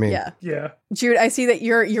 I mean, yeah. Jude, I see that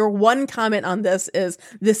your one comment on this is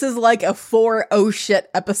like a 4 shit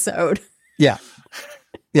episode. Yeah.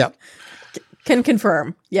 Yeah. Can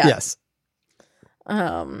confirm. Yeah. Yes.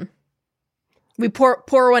 We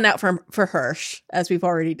pour one out for Hirsch, as we've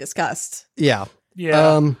already discussed. Yeah.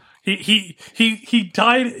 Yeah. He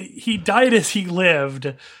died as he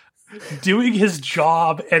lived, doing his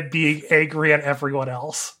job and being angry at everyone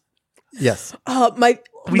else. Yes.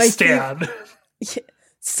 We stand.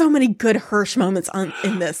 So many good Hirsch moments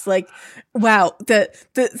in this. Like, wow,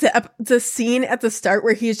 the scene at the start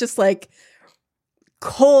where he's just like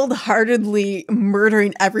cold-heartedly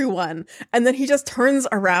murdering everyone, and then he just turns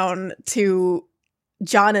around to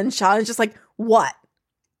John and Shaw and is just like, "What?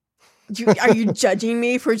 Are you judging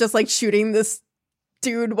me for just like shooting this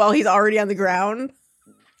dude while he's already on the ground?"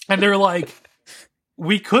 And they're like,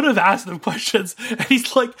 we could have asked them questions. And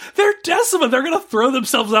he's like, they're Decima. They're going to throw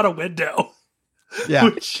themselves out a window. Yeah.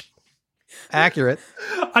 Accurate.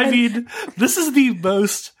 I mean, this is the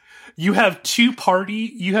most, you have two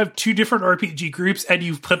different RPG groups and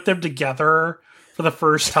you've put them together for the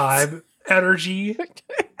first time energy.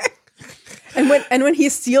 And when he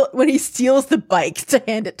steals the bike to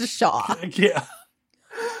hand it to Shaw. Yeah.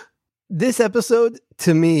 This episode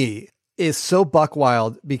to me is so buck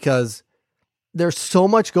wild because there's so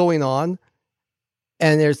much going on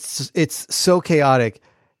and it's so chaotic.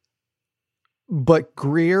 But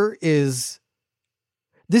Greer this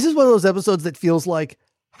is one of those episodes that feels like,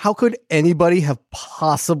 how could anybody have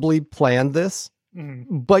possibly planned this?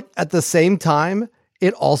 Mm-hmm. But at the same time,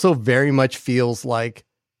 it also very much feels like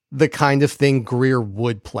the kind of thing Greer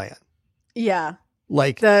would plan. Yeah.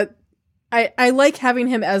 Like I like having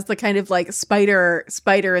him as the kind of like spider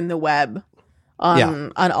in the web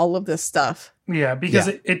on all of this stuff. Yeah, because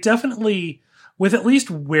it definitely, with at least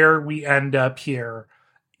where we end up here,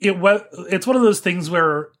 it's one of those things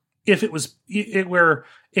where if it was a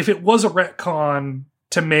retcon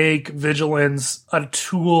to make Vigilance a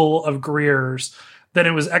tool of Greer's, then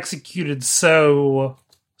it was executed so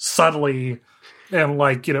subtly and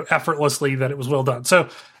effortlessly that it was well done. So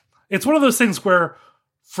it's one of those things where,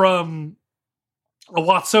 from a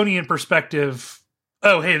Watsonian perspective,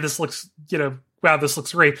 oh, hey, this looks, wow, this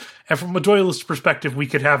looks great. And from a doyleist perspective, we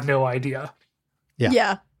could have no idea.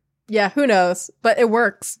 Yeah. Yeah, who knows? But it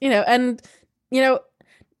works, and,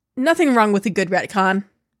 nothing wrong with a good retcon.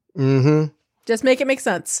 Mm-hmm. Just make it make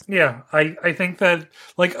sense. Yeah, I think that,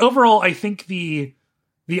 like, overall, I think the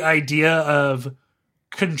idea of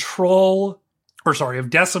of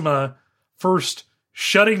Decima first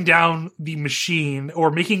shutting down the machine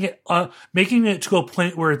or making it to a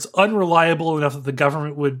point where it's unreliable enough that the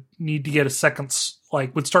government would need to get a second,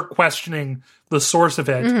 would start questioning the source of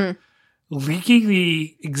it, leaking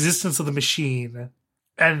the existence of the machine,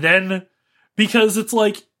 and then, because it's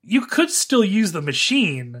like, you could still use the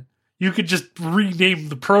machine, you could just rename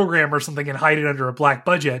the program or something and hide it under a black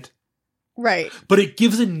budget. Right. But it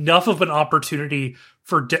gives enough of an opportunity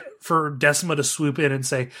for Decima to swoop in and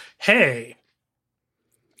say, hey,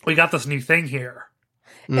 we got this new thing here.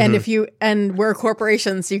 Mm-hmm. And we're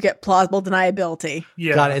corporations, you get plausible deniability.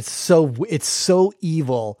 Yeah. God, it's so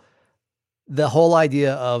evil. The whole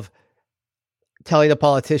idea of telling a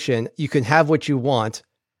politician, you can have what you want,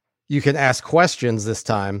 you can ask questions this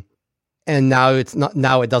time, and now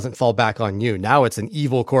it doesn't fall back on you. Now it's an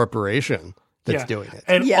evil corporation that's doing it.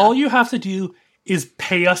 And all you have to do is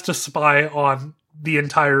pay us to spy on the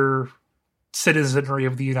entire citizenry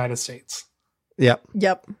of the United States.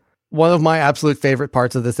 Yep. One of my absolute favorite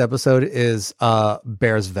parts of this episode is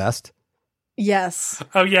Bear's vest. Yes.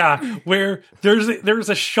 Oh yeah, where there's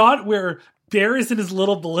a shot where Bear is in his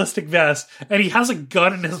little ballistic vest and he has a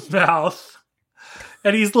gun in his mouth.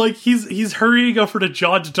 And he's like, he's hurrying over to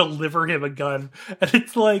John to deliver him a gun. And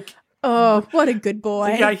it's like, oh, what a good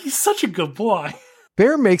boy. Yeah, he's such a good boy.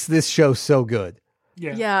 Bear makes this show so good.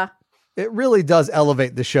 Yeah. It really does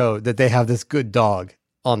elevate the show that they have this good dog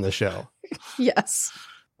on the show. Yes.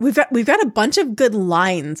 We've got a bunch of good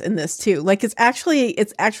lines in this too. Like it's actually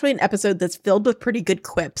an episode that's filled with pretty good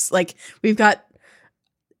quips. Like we've got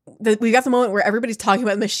the moment where everybody's talking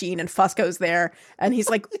about the machine and Fusco's there and he's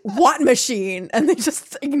like, what machine? And they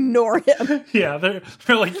just ignore him. Yeah, they're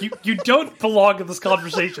like, you don't belong in this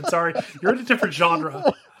conversation. Sorry, you're in a different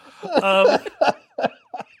genre.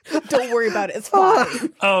 Don't worry about it. It's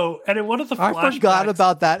fine. Oh, and in one of the flashbacks, I forgot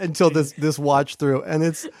about that until this watch through, and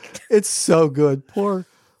it's so good. Poor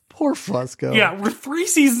Fusco. Yeah, we're 3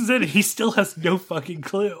 seasons in and he still has no fucking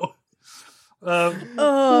clue. Not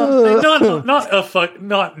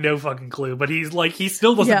no fucking clue, but he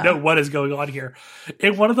still doesn't know what is going on here.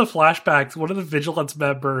 In one of the flashbacks, one of the vigilance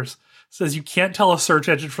members says you can't tell a search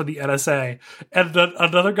engine for the NSA, and then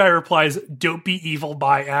another guy replies, "Don't be evil,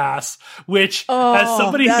 my ass." Which, as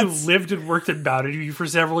somebody who lived and worked in Mountain View for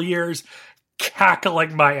several years,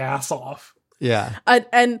 cackling my ass off. Yeah,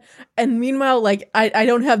 and meanwhile, like I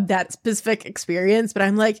don't have that specific experience, but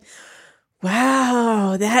I'm like,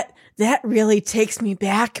 wow, that really takes me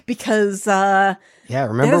back because remember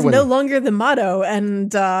that is no longer the motto,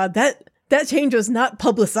 and that change was not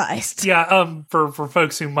publicized. Yeah, for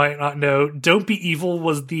folks who might not know, "Don't be evil"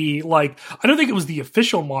 was the I don't think it was the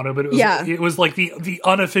official motto, but it was like the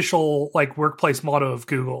unofficial workplace motto of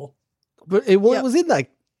Google. But it was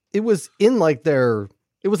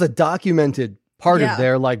a documented part of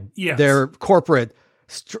their their corporate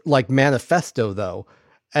manifesto though,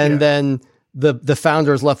 and then the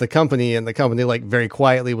founders left the company, and the company very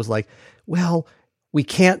quietly was like, well, we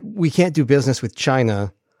can't do business with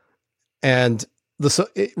China and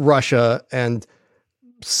Russia and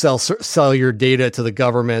sell your data to the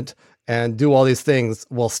government and do all these things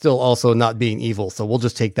while still also not being evil. So we'll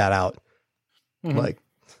just take that out. Mm-hmm.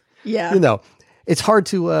 It's hard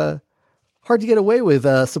to get away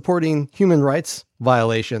with supporting human rights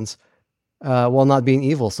violations while not being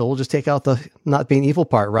evil. So we'll just take out the not being evil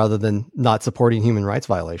part rather than not supporting human rights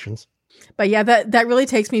violations. But yeah, that really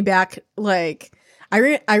takes me back. I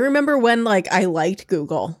remember when I liked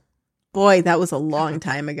Google. Boy, that was a long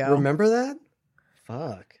time ago. Remember that?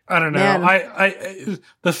 Fuck. I don't know. Man. I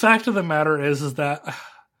the fact of the matter is that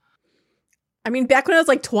I mean, back when I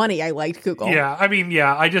was 20, I liked Google. Yeah, I mean,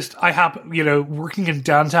 yeah, I happen, working in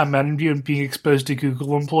downtown Mountain View and being exposed to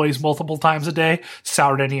Google employees multiple times a day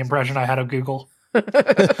soured any impression I had of Google.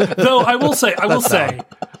 Though I will say,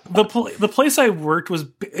 the place I worked was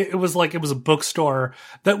a bookstore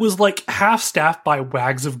that was half staffed by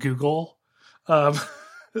wags of Google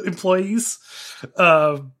employees.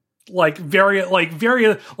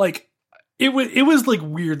 It was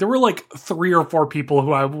weird. There were 3 or 4 people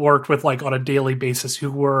who I worked with on a daily basis who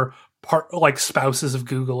were spouses of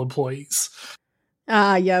Google employees.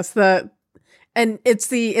 Yes, it's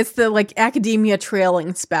the academia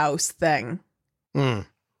trailing spouse thing. Yeah.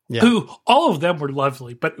 Who all of them were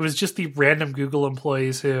lovely, but it was just the random Google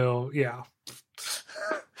employees who, yeah.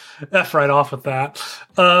 F right off with that.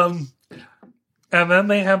 And then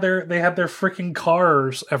they had their freaking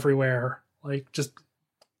cars everywhere, like just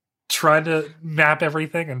trying to map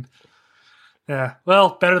everything. And yeah,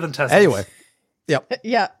 well, better than Tesla. Anyway, yep.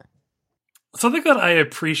 Yeah. Something that I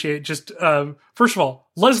appreciate, just first of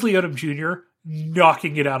all, Leslie Odom Jr.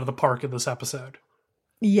 knocking it out of the park in this episode.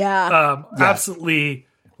 Yeah. Absolutely.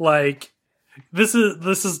 Like this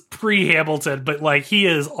is pre-Hamilton, but like he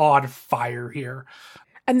is on fire here.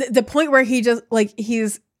 And the point where he just like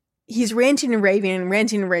he's ranting and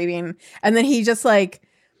raving, and then he just like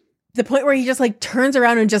the point where he just like turns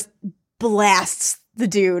around and just blasts the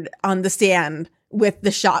dude on the stand with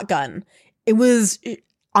the shotgun. It was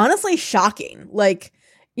honestly shocking. Like,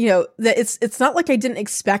 you know, that it's not like I didn't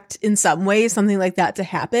expect in some ways something like that to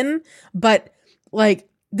happen, but like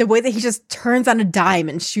the way that he just turns on a dime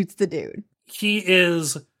and shoots the dude. He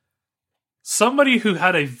is somebody who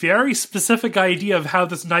had a very specific idea of how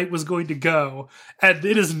this night was going to go, and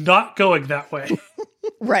it is not going that way.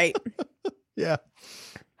 Right. Yeah.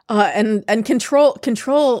 And Control,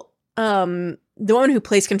 the woman who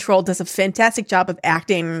plays Control does a fantastic job of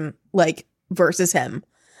acting like versus him.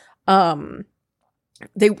 They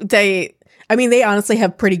honestly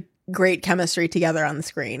have pretty great chemistry together on the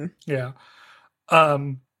screen. Yeah.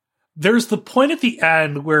 There's the point at the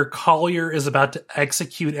end where Collier is about to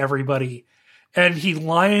execute everybody, and he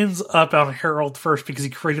lines up on Harold first because he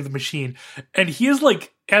created the machine. And he is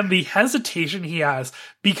like, and the hesitation he has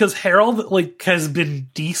because Harold like has been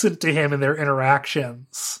decent to him in their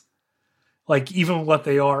interactions, like even what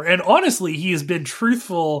they are. And honestly, he has been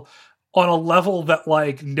truthful on a level that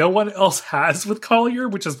like no one else has with Collier,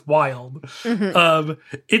 which is wild. Mm-hmm.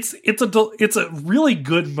 It's a really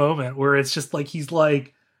good moment where it's just like he's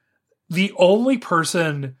like the only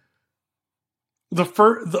person, the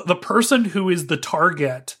person who is the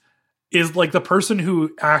target is like the person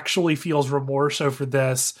who actually feels remorse over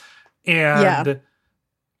this, and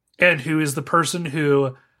who is the person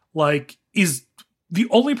who like is the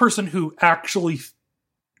only person who actually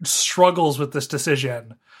struggles with this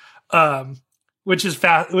decision. Which is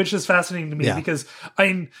fascinating to me because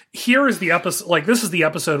here is the episode, like this is the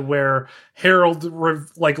episode where Harold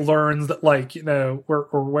learns that like, you know,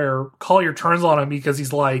 where Collier turns on him because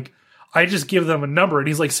he's like, I just give them a number. And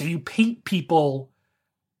he's like, so you paint people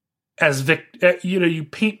as you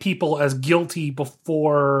paint people as guilty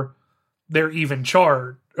before they're even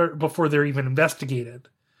charged or before they're even investigated.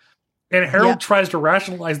 And Harold tries to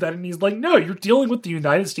rationalize that, and he's like, no, you're dealing with the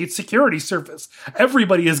United States Security Service.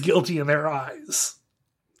 Everybody is guilty in their eyes.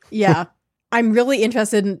 Yeah. I'm really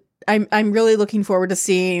interested I'm really looking forward to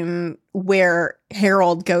seeing where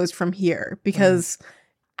Harold goes from here, because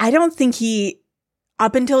I don't think he,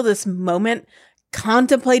 up until this moment,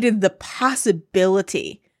 contemplated the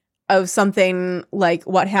possibility of something like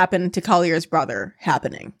what happened to Collier's brother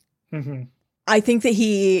happening. Mm-hmm. I think that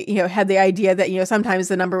he, you know, had the idea that, you know, sometimes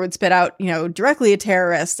the number would spit out, you know, directly a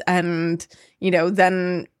terrorist, and, you know,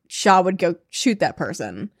 then Shaw would go shoot that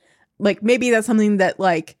person. Like, maybe that's something that,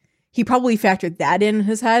 like, he probably factored that in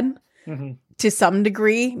his head to some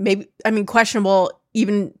degree. Maybe, I mean, questionable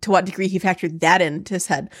even to what degree he factored that into his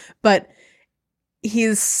head. But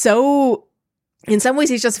he's so, in some ways,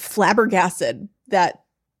 he's just flabbergasted that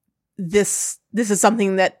this is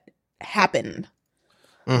something that happened.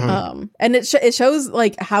 Mm-hmm. And it shows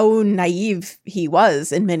like how naive he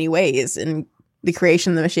was in many ways in the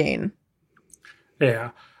creation of the machine.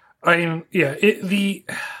 Yeah. I mean, yeah,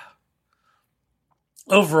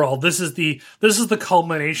 overall, this is the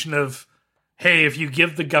culmination of, hey, if you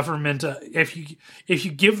give the government a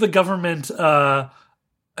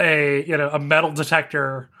metal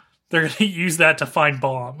detector, they're going to use that to find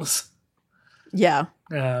bombs. Yeah.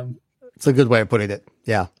 It's a good way of putting it.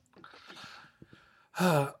 Yeah.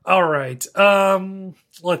 All right.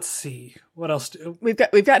 Let's see. What else? We've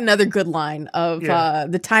got another good line of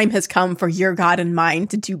the time has come for your God and mine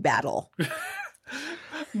to do battle.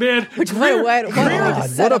 Man, which Greer,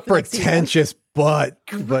 what a pretentious butt.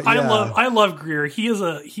 But I love Greer.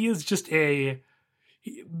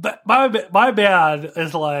 My bad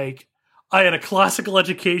is like, I had a classical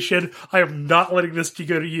education. I am not letting this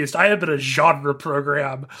go to use. I have been a genre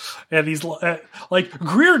program, and he's like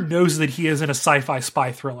Greer knows that he is in a sci-fi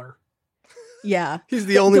spy thriller. Yeah, he's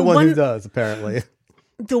the only one who does, apparently.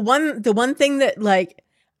 The one thing that, like,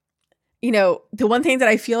 you know, the one thing that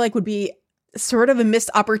I feel like would be sort of a missed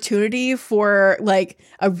opportunity for like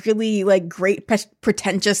a really like great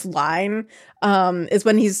pretentious line is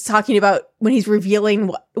when he's talking about when he's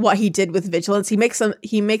revealing what he did with vigilance. He makes a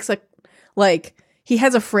like, he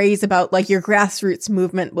has a phrase about like, your grassroots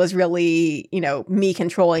movement was really, you know, me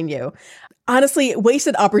controlling you. honestly,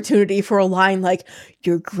 wasted opportunity for a line like,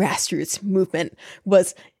 your grassroots movement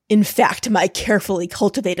was, in fact, my carefully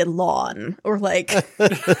cultivated lawn, or like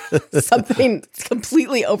something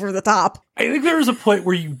completely over the top. I think there is a point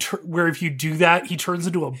where where if you do that, he turns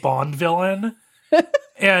into a Bond villain.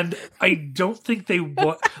 And I don't think they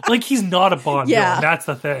want, like, he's not a Bond villain. That's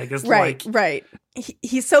the thing. It's right.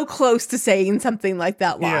 He's so close to saying something like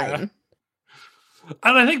that line. Yeah.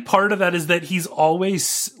 And I think part of that is that he's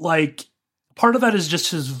always like, part of that is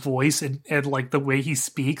just his voice and like the way he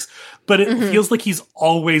speaks, but it feels like he's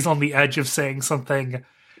always on the edge of saying something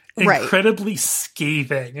incredibly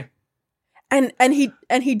scathing. And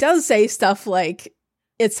he does say stuff like,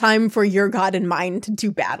 it's time for your God and mine to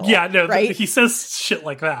do battle. Yeah, no, right? He says shit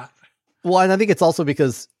like that. Well, and I think it's also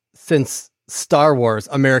because since Star Wars,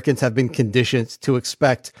 Americans have been conditioned to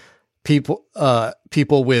expect people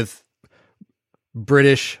with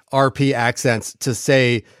British RP accents to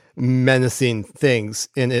say menacing things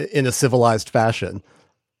in a civilized fashion.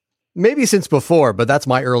 Maybe since before, but that's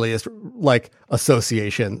my earliest like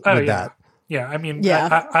association with that. Yeah, I mean,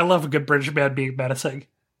 I love a good British man being menacing.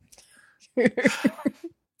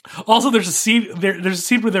 Also, there's a scene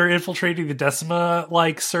where they're infiltrating the Decima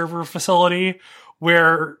like server facility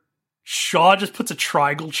where Shaw just puts a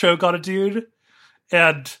triangle choke on a dude,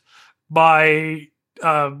 and my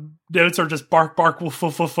notes are just bark, bark, woof,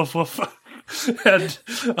 woof, woof, woof, woof. And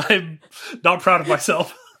I'm not proud of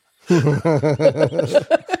myself. And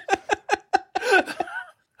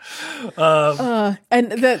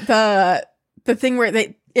the thing where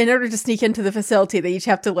they, in order to sneak into the facility, they each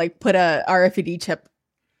have to like put a RFID chip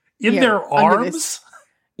in their arms.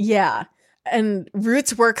 Yeah, and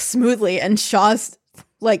Root's works smoothly, and Shaw's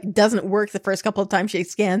like doesn't work the first couple of times she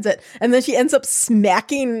scans it, and then she ends up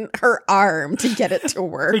smacking her arm to get it to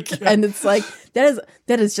work. And it's like that's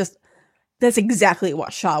exactly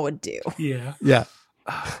what Shaw would do. Yeah.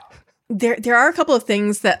 There are a couple of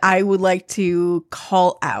things that I would like to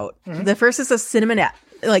call out. The first is a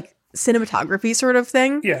cinematography sort of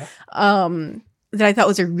thing. Yeah. That I thought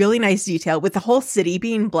was a really nice detail. With the whole city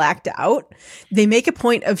being blacked out, they make a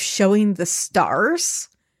point of showing the stars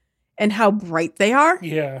and how bright they are.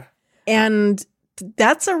 Yeah. And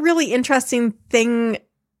that's a really interesting thing,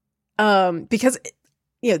 because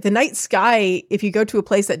the night sky, if you go to a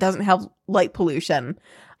place that doesn't have light pollution,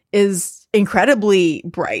 is incredibly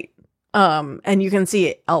bright. And you can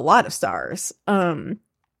see a lot of stars.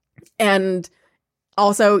 And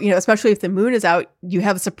also, especially if the moon is out, you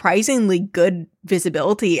have surprisingly good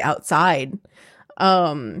visibility outside.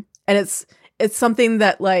 And it's something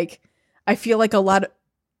that like, I feel like a lot of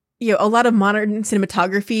modern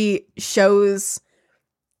cinematography shows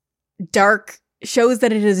that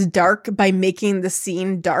it is dark by making the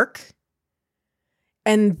scene dark.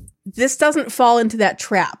 And this doesn't fall into that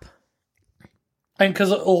trap. And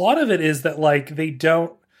because a lot of it is that like they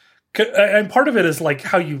don't, and part of it is like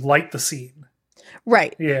how you light the scene.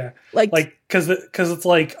 Right. Yeah. Like, cause it's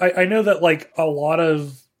like, I know that like a lot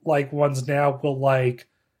of like ones now will like,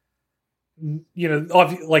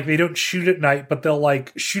 like they don't shoot at night, but they'll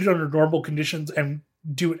like shoot under normal conditions and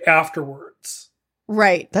do it afterwards.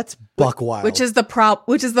 Right. That's buck wild. Which is the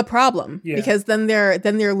problem. Yeah. Because then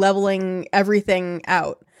they're leveling everything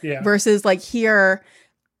out. Yeah. Versus like here,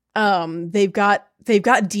 they've got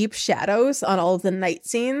deep shadows on all of the night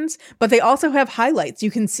scenes, but they also have highlights. You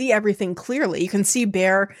can see everything clearly. You can see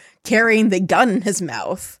Bear carrying the gun in his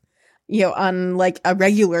mouth, on like a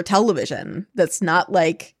regular television that's not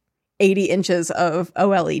like 80 inches of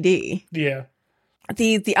OLED. Yeah.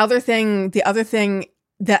 The other thing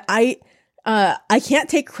that I can't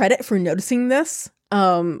take credit for noticing this.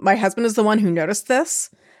 My husband is the one who noticed this.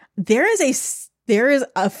 There is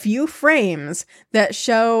a few frames that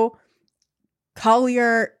show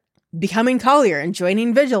Collier becoming Collier and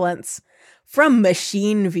joining Vigilance from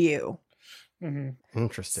machine view. Mm-hmm.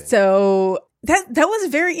 Interesting. So that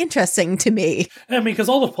was very interesting to me. I mean, because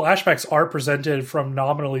all the flashbacks are presented from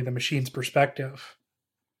nominally the machine's perspective.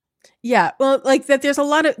 Yeah, well, like that. There's a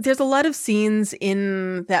lot of scenes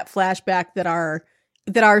in that flashback that are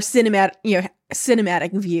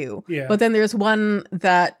cinematic view. Yeah. But then there's one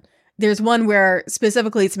where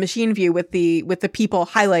specifically it's machine view with the people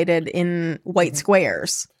highlighted in white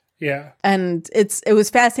squares. Yeah. And it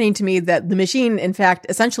was fascinating to me that the machine, in fact,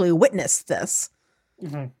 essentially witnessed this.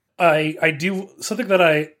 Mm-hmm. I do something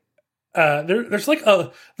that there's like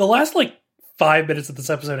the last like 5 minutes of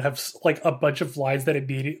this episode have like a bunch of lines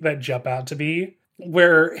that jump out to me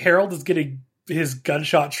where Harold is getting his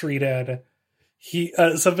gunshot treated. He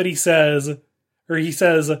says,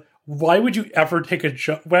 why would you ever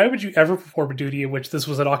why would you ever perform a duty in which this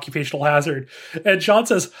was an occupational hazard? And John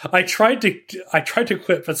says, I tried to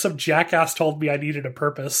quit, but some jackass told me I needed a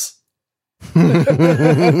purpose. And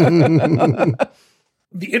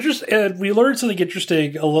we learned something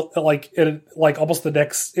interesting, like almost in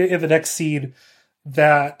the next scene,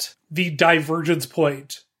 that the divergence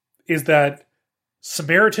point is that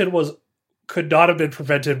Samaritan could not have been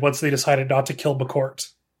prevented once they decided not to kill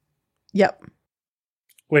McCourt. Yep.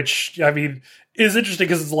 Which, I mean, is interesting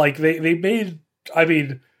because it's like they made, I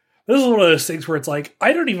mean, this is one of those things where it's like,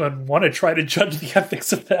 I don't even want to try to judge the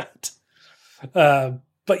ethics of that.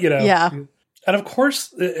 But, you know. Yeah. And of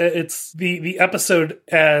course, it's the episode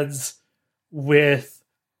ends with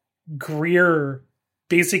Greer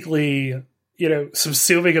basically, you know,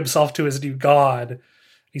 subsuming himself to his new god.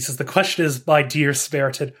 He says, the question is, my dear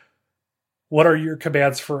Samaritan, what are your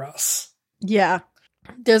commands for us? Yeah.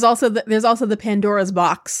 There's also the Pandora's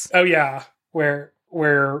box. Oh yeah, where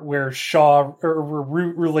Shaw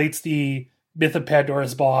relates the myth of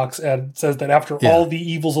Pandora's box and says that after all the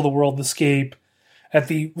evils of the world escape,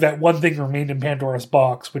 that one thing remained in Pandora's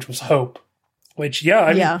box, which was hope. Which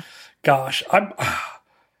I mean, gosh,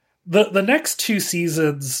 the next two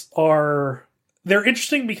seasons they're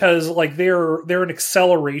interesting because like they're an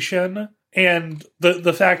acceleration. And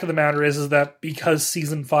the fact of the matter is that because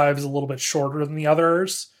season 5 is a little bit shorter than the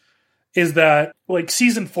others, is that like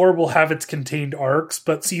season 4 will have its contained arcs,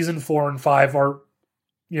 but season 4 and 5 are,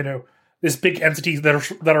 you know, this big entities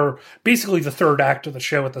that are basically the third act of the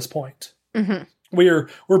show at this point. Mm-hmm. We're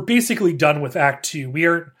basically done with Act 2.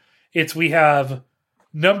 We have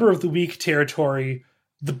number of the week territory,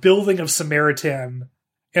 the building of Samaritan,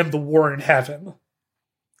 and the war in heaven.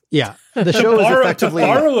 Yeah, the show is effectively... To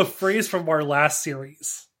borrow a phrase from our last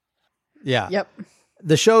series. Yeah. Yep.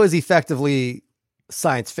 The show is effectively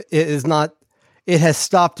science. It has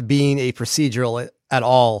stopped being a procedural at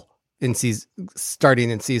all starting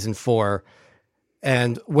in season 4.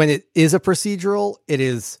 And when it is a procedural, it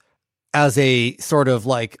is as a sort of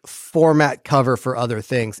like format cover for other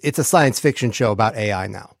things. It's a science fiction show about AI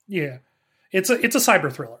now. Yeah. It's a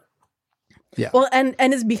cyber thriller. Yeah. Well, and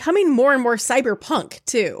it's becoming more and more cyberpunk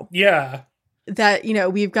too. Yeah. That, you know,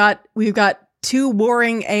 we've got 2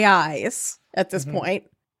 warring AIs at this point.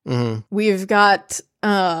 Mm-hmm. We've got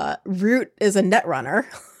Root is a netrunner.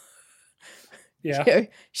 Yeah.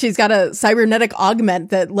 She's got a cybernetic augment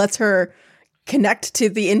that lets her connect to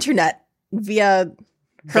the internet via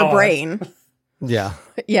her brain. Yeah.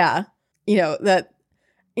 Yeah. You know, that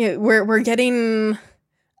we're getting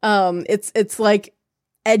it's like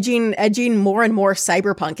edging more and more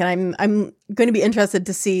cyberpunk, and I'm going to be interested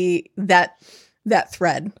to see that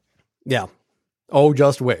thread. Yeah. Oh,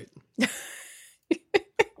 just wait.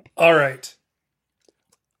 All right.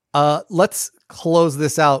 Let's close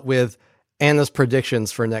this out with Anna's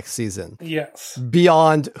predictions for next season. Yes.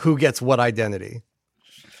 Beyond who gets what identity.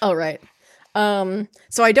 All right.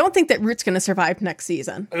 So I don't think that Root's going to survive next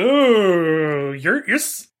season. Ooh, you're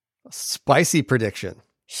spicy prediction.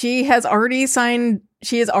 She has already signed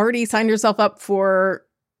herself up for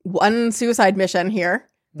one suicide mission here.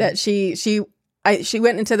 That she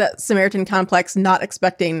went into that Samaritan complex not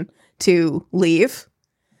expecting to leave.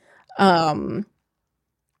 That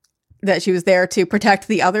she was there to protect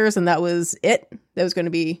the others, and that was it. That was going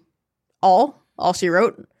to be all she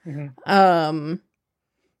wrote. Mm-hmm.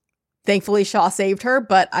 Thankfully Shaw saved her,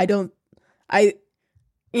 but I think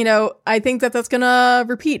that that's going to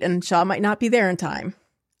repeat, and Shaw might not be there in time.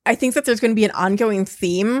 I think that there's going to be an ongoing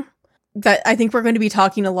theme that I think we're going to be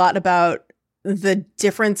talking a lot about the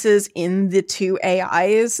differences in the 2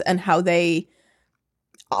 AIs and how they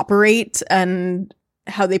operate and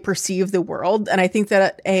how they perceive the world. And I think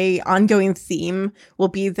that a ongoing theme will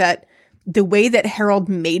be that the way that Harold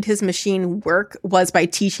made his machine work was by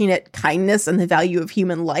teaching it kindness and the value of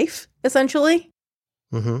human life, essentially.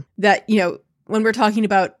 Mm-hmm. That, you know, when we're talking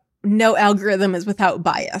about no algorithm is without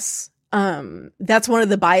bias, that's one of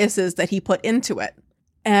the biases that he put into it.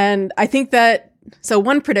 And I think that, so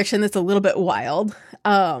one prediction that's a little bit wild,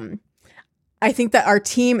 I think that our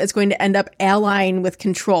team is going to end up allying with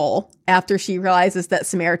Control after she realizes that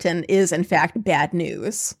Samaritan is in fact bad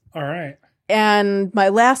news. All right. And my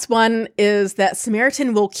last one is that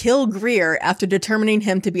Samaritan will kill Greer after determining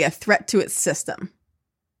him to be a threat to its system.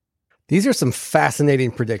 These are some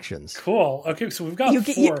fascinating predictions. Cool. Okay, so we've got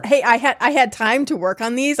 4. Hey, I had time to work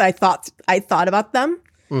on these. I thought about them.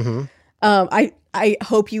 Mm-hmm. I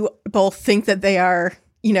hope you both think that they are,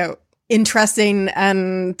 you know, interesting,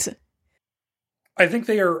 and I think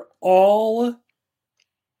they are all.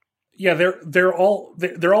 Yeah, they're all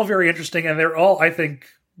very interesting, and they're all, I think,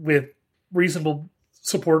 with reasonable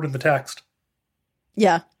supported in the text.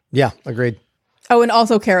 Yeah. Yeah, agreed. Oh, and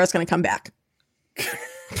also Kara's going to come back.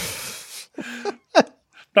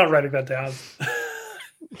 Not writing that down.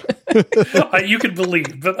 You can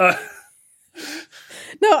believe, but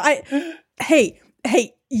no, hey,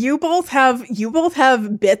 you both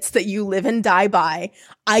have bits that you live and die by.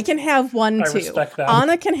 I can have one I too. respect that.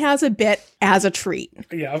 Anna can has a bit as a treat.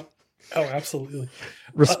 Yeah. Oh, absolutely.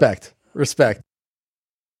 Respect.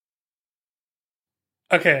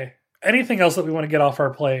 Okay. Anything else that we want to get off our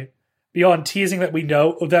plate beyond teasing that we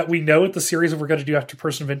know what the series we're going to do after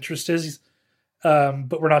Person of Interest is,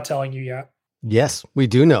 but we're not telling you yet. Yes, we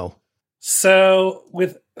do know. So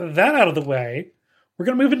with that out of the way, we're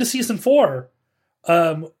going to move into season 4.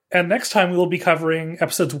 And next time we will be covering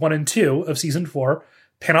episodes 1 and 2 of season 4,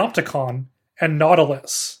 Panopticon and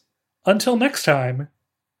Nautilus. Until next time,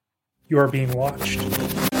 you are being watched.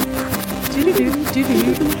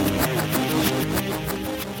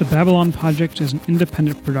 The Babylon Project is an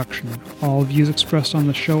independent production. All views expressed on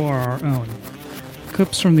the show are our own.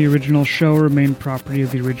 Clips from the original show remain property of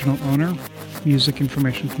the original owner. Music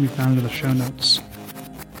information can be found in the show notes.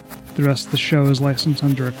 The rest of the show is licensed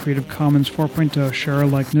under a Creative Commons 4.0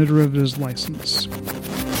 share-alike no derivatives license.